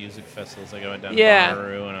like music festivals, like I went down Yeah. to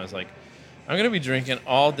Bonnaroo, and I was like, I'm gonna be drinking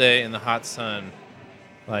all day in the hot sun.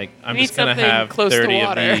 Like I'm need just gonna something have close to 30 of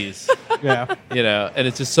water. these, Yeah. and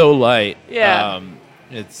it's just so light. Yeah.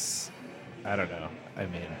 It's I don't know. I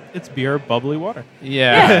mean, It's beer, bubbly water.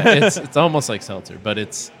 yeah, it's almost like seltzer, but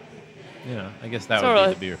it's I guess that would Totally.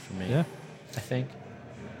 be the beer for me. Yeah. I think.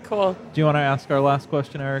 Cool. Do you want to ask our last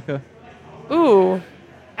question, Erica? Ooh.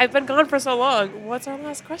 I've been gone for so long. What's our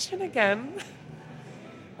last question again?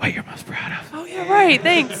 What you're most proud of? Oh, yeah, right.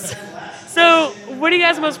 Thanks. So, what are you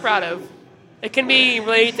guys most proud of? It can be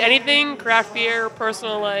related to anything, craft beer,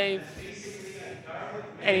 personal life,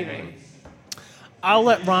 anything. I'll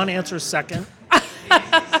let Ron answer second.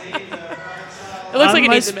 It looks like it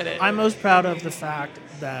needs a minute. I'm most proud of the fact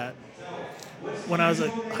that when I was a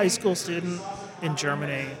high school student in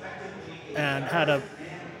Germany and had a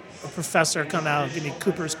professor come out and give me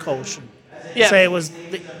Cooper's Kolsch and Yeah. say it was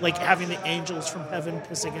like having the angels from heaven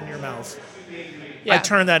pissing in your mouth. Yeah. I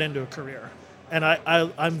turned that into a career. And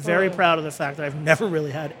I'm very proud of the fact that I've never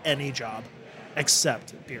really had any job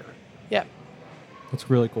except beer, Yeah. That's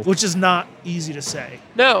really cool. which is not easy to say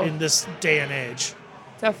No. in this day and age.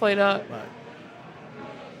 Definitely not. But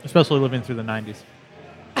Especially living through the 90s.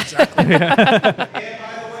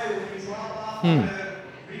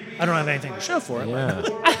 I don't have anything to show for it. Yeah.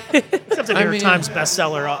 Except the New York mean- Times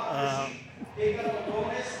bestseller.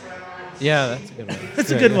 Yeah, that's a good one.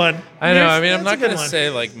 It's a good one. I know. I mean, I'm That's a not good going to one. say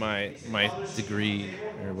like my degree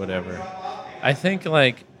or whatever. I think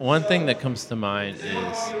like one thing that comes to mind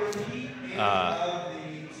is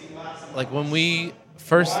like when we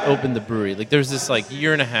first opened the brewery, like there's this like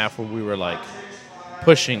year and a half where we were like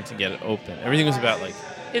pushing to get it open. Everything was about like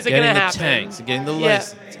Is it getting gonna the happen? tanks and getting the Yeah.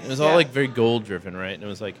 license. It was all Yeah. like very goal driven, right? And it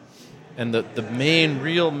was like, and the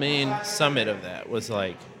real main summit of that was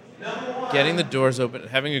like getting the doors open,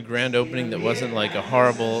 having a grand opening that wasn't like a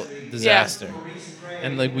horrible disaster.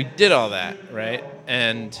 And like we did all that, right?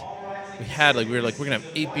 And we were gonna have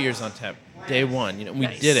 8 beers on tap day one, and we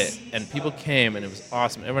did it. And people came and it was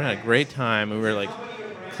awesome. Everyone had a great time. We were like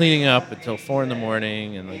cleaning up until 4 a.m.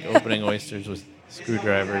 and like opening oysters with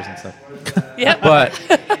screwdrivers and stuff. Yeah.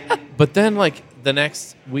 But then like the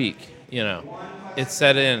next week, it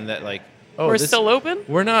set in that like, oh, We're this- still open?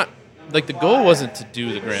 We're not like the goal wasn't to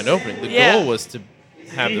do the grand opening. The Yeah. goal was to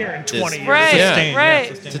have Be here in this, 20 years. Right. Yeah.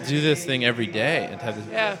 Right. to do this thing every day and have this.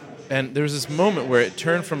 Yeah. And there was this moment where it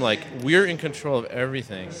turned from like we're in control of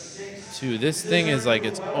everything to this thing is like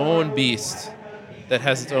its own beast that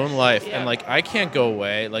has its own life, Yeah. and like I can't go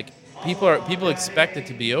away. Like people expect it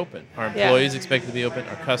to be open. Our Yeah. employees expect it to be open.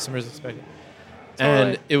 Our customers expect it. Totally.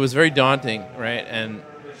 And it was very daunting, right?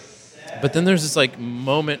 But then there's this like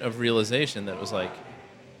moment of realization that was like,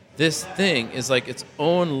 this thing is like its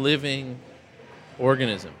own living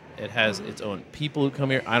organism. It has its own people who come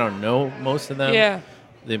here. I don't know most of them. Yeah.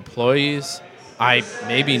 The employees, I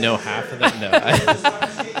maybe know half of them. No,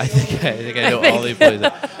 I think I know all the employees.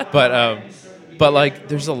 But like,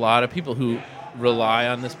 there's a lot of people who rely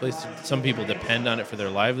on this place. Some people depend on it for their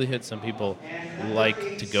livelihood. Some people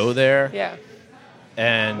like to go there. Yeah.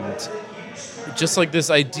 And just like this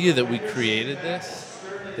idea that we created this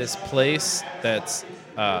this place that's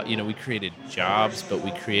we created jobs, but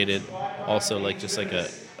we created also like just like a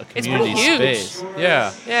community huge. space.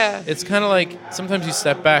 Yeah. Yeah. It's kind of like sometimes you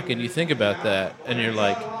step back and you think about that and you're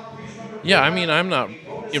like, yeah, I mean, I'm not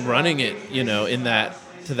running it, in that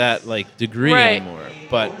to that like degree Right. anymore,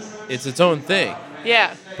 but it's its own thing.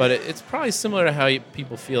 Yeah. But it's probably similar to how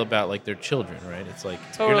people feel about like their children, right? It's like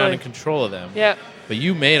you're not Totally. in control of them, Yeah. but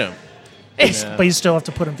you made them. But you still have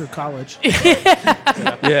to put them through college.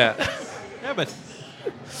 Yeah. Yeah, but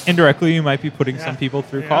indirectly, you might be putting some people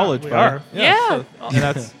through Yeah, college. we by- are. Yeah. and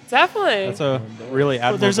that's Definitely. a really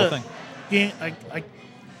Well, admirable thing. being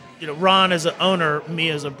Ron as an owner, me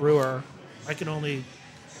as a brewer, I can only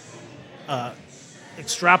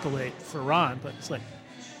extrapolate for Ron, but it's like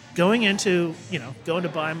going down to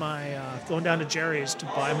Jerry's to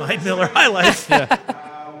buy my Miller High Life,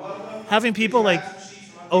 having people like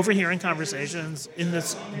overhearing conversations in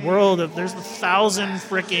this world of there's 1,000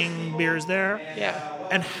 freaking beers there,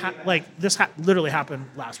 and literally happened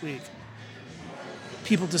last week.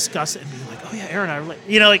 People discuss it and being like, "Oh yeah, Aaron and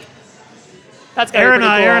I," like, That's gotta be Aaron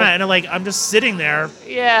and pretty I, cool. and like I'm just sitting there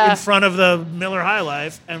Yeah. in front of the Miller High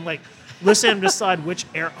Life and like listen and decide which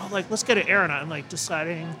let's get an aeronaut and like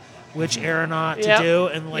deciding which aeronaut to Yep. do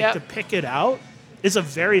and like Yep. to pick it out is a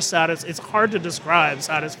very it's hard to describe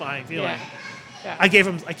satisfying feeling. Yeah. Yeah.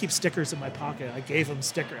 I keep stickers in my pocket. I gave him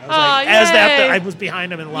stickers. I was Aw, like, as yay. I was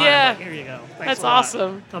behind him in line. Yeah. I'm like, here you go. Thanks That's a lot.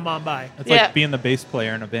 awesome. Come on by. It's Yeah. like being the bass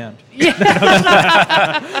player in a band.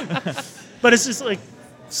 But it's just like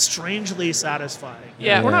strangely satisfying.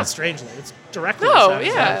 Yeah. Well, not strangely. It's directly No, satisfying.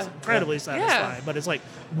 yeah. It's incredibly satisfying. But it's like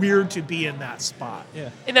weird to be in that spot. Yeah.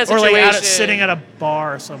 In that Or situation. like sitting at a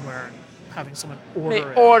bar somewhere and having someone order They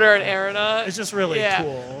it. order an aeronaut. It's just really Yeah.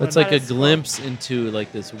 cool. It's And like a That is cool. glimpse into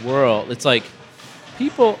like this world. It's like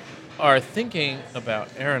people are thinking about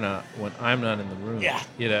aeronaut when I'm not in the room. Yeah.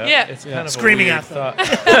 Yeah. It's kind of Screaming a weird at them.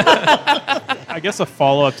 thought. I guess a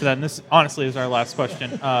follow up to that, and this honestly is our last question.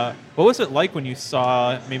 What was it like when you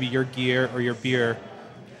saw maybe your gear or your beer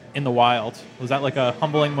in the wild? Was that like a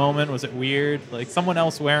humbling moment? Was it weird? Like someone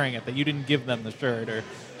else wearing it that you didn't give them the shirt or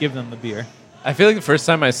give them the beer? I feel like the first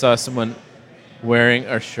time I saw someone wearing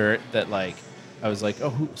our shirt that like I was like,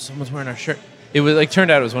 oh, someone's wearing our shirt. It was like turned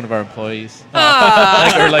out it was one of our employees,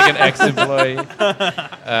 or like an ex-employee.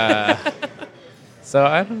 So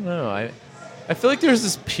I don't know. I feel like there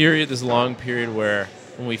was this long period where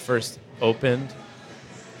when we first opened,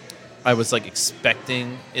 I was like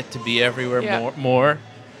expecting it to be everywhere more,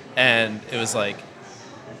 and it was like,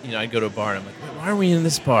 I'd go to a bar and I'm like, why are we in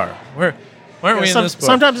this bar? Why aren't we in this bar?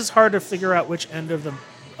 Sometimes it's hard to figure out which end of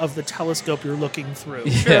the telescope you're looking through.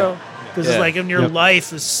 True. Because Yeah. it's like in your Yep.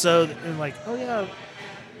 life is so and like, oh yeah,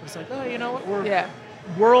 it's like, oh, you know what, Yeah.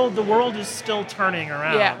 the world is still turning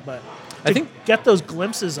around. Yeah. But I to think- get those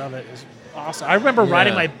glimpses of it is awesome. I remember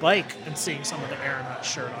riding Yeah. my bike and seeing someone with an aeronaut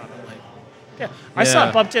shirt on. I'm like, yeah.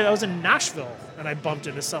 I bumped into. I was in Nashville and I bumped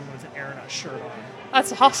into someone with an aeronaut shirt on.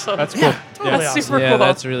 That's awesome. That's cool. Totally That's awesome. super Yeah, cool.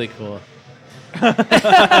 that's really cool.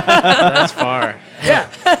 That's far.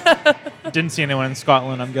 Didn't see anyone in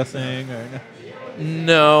Scotland, I'm guessing. Or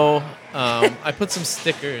No. I put some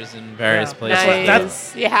stickers in various Yeah. places. That's what-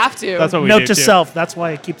 Nice. You have to. that's what we Note do to too. self. That's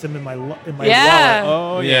why I keep them in my Yeah. wallet.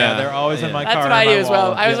 Oh yeah, Yeah. they're always in Yeah. my That's car. what I in do my as well.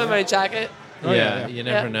 wallet. I was Yeah. on my jacket. Oh, yeah. You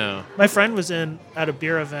never Yeah. know. My friend was at a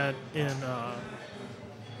beer event in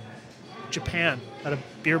Japan at a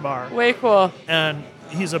beer bar. Way cool. And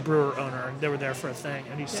he's a brewer owner, and they were there for a thing.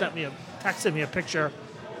 And he texted me a picture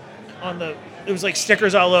it was like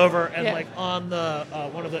stickers all over, and Yeah. like on the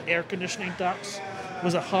one of the air conditioning ducts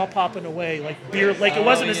was a hop hopping away like beer. Like it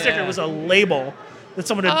wasn't a sticker, it was a label that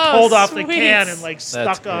someone had Oh, pulled off the sweet. can and like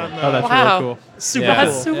stuck cool. on the. Oh, that's Wow. really cool. super Yeah. cool.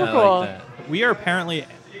 That's super Yeah, I cool. like that. We are apparently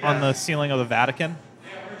on the ceiling of the Vatican.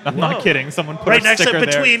 I'm Whoa. not kidding. Someone put Right a next to sticker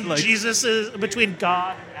between there. between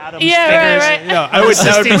God and Adam's Yeah, fingers. right. Yeah, I would.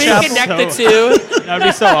 That would be We Sistine connect Chapel. the two. That would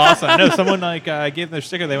be so awesome. No, someone like gave them their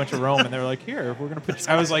sticker. They went to Rome and they were like, "Here, we're gonna put."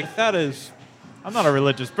 I was like, "That is." I'm not a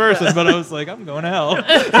religious person, but I was like, "I'm going to hell."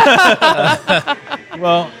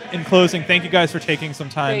 Well, in closing, thank you guys for taking some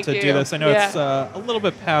time Thank to do you. this. I know Yeah. it's a little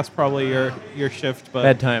bit past probably your shift, but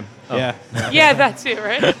Bedtime. Oh. yeah, Yeah, that too,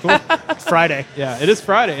 right? Friday. yeah, it is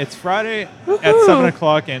Friday. It's Friday at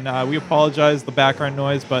 7:00, and we apologize the background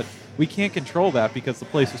noise, but we can't control that because the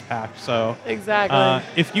place is packed. So. Exactly.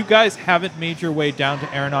 If you guys haven't made your way down to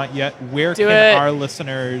Aeronaut yet, where Do can it. our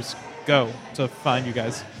listeners go to find you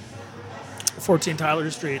guys? 14 Tyler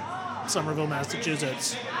Street, Somerville,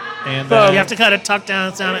 Massachusetts. And You have to kind of tuck down.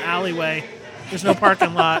 It's down an alleyway. There's no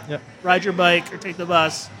parking lot. Yep. Ride your bike or take the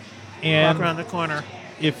bus. Walk and around the corner.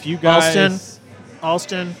 if you guys,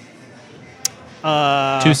 Alston.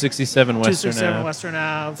 267 Western 267 Ave. Western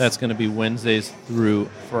Ave. That's going to be Wednesdays through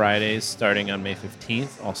Fridays, starting on May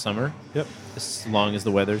 15th, all summer. Yep. As long as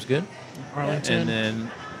the weather's good. Arlington. And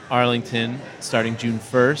then Arlington, starting June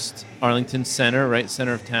 1st. Arlington Center, right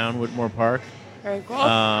center of town, Whitmore Park. Very cool.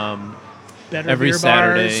 better every beer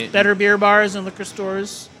Saturday. bars, better beer bars and liquor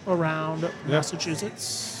stores around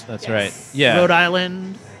Massachusetts, That's Yes. right. Yeah. Rhode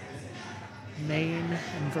Island, Maine,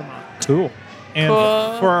 and Vermont. Cool. And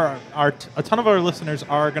Cool. for a ton of our listeners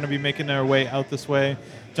are going to be making their way out this way.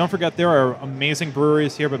 Don't forget there are amazing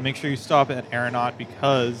breweries here, but make sure you stop at Aeronaut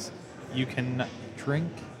because you can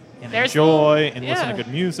drink and There's- enjoy and listen yeah. to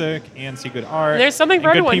good music and see good art. There's something and for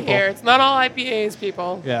good everyone people. here. It's not all IPAs,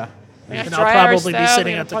 people. Yeah. We got And dry I'll Irish probably be stout,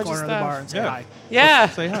 sitting we got at a the bunch of corner of the stuff. bar and say Yeah. hi. Yeah.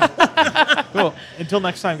 Say hi. Cool. Until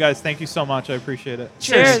next time, guys, thank you so much. I appreciate it.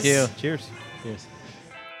 Cheers. Thank you. Cheers. Cheers.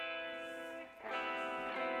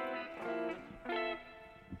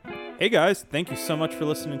 Hey guys, thank you so much for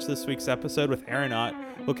listening to this week's episode with Aeronaut.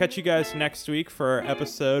 We'll catch you guys next week for our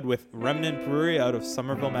episode with Remnant Brewery out of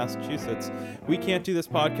Somerville, Massachusetts. We can't do this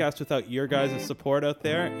podcast without your guys' support out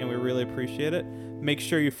there, and we really appreciate it. Make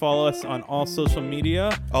sure you follow us on all social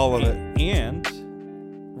media. All of it. And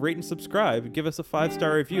rate and subscribe. Give us a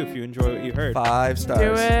 5-star review if you enjoy what you heard. 5 stars.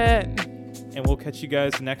 Do it. And we'll catch you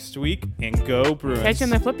guys next week, and go Bruins. Catch you on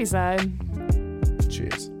the flippy side.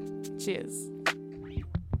 Cheers. Cheers.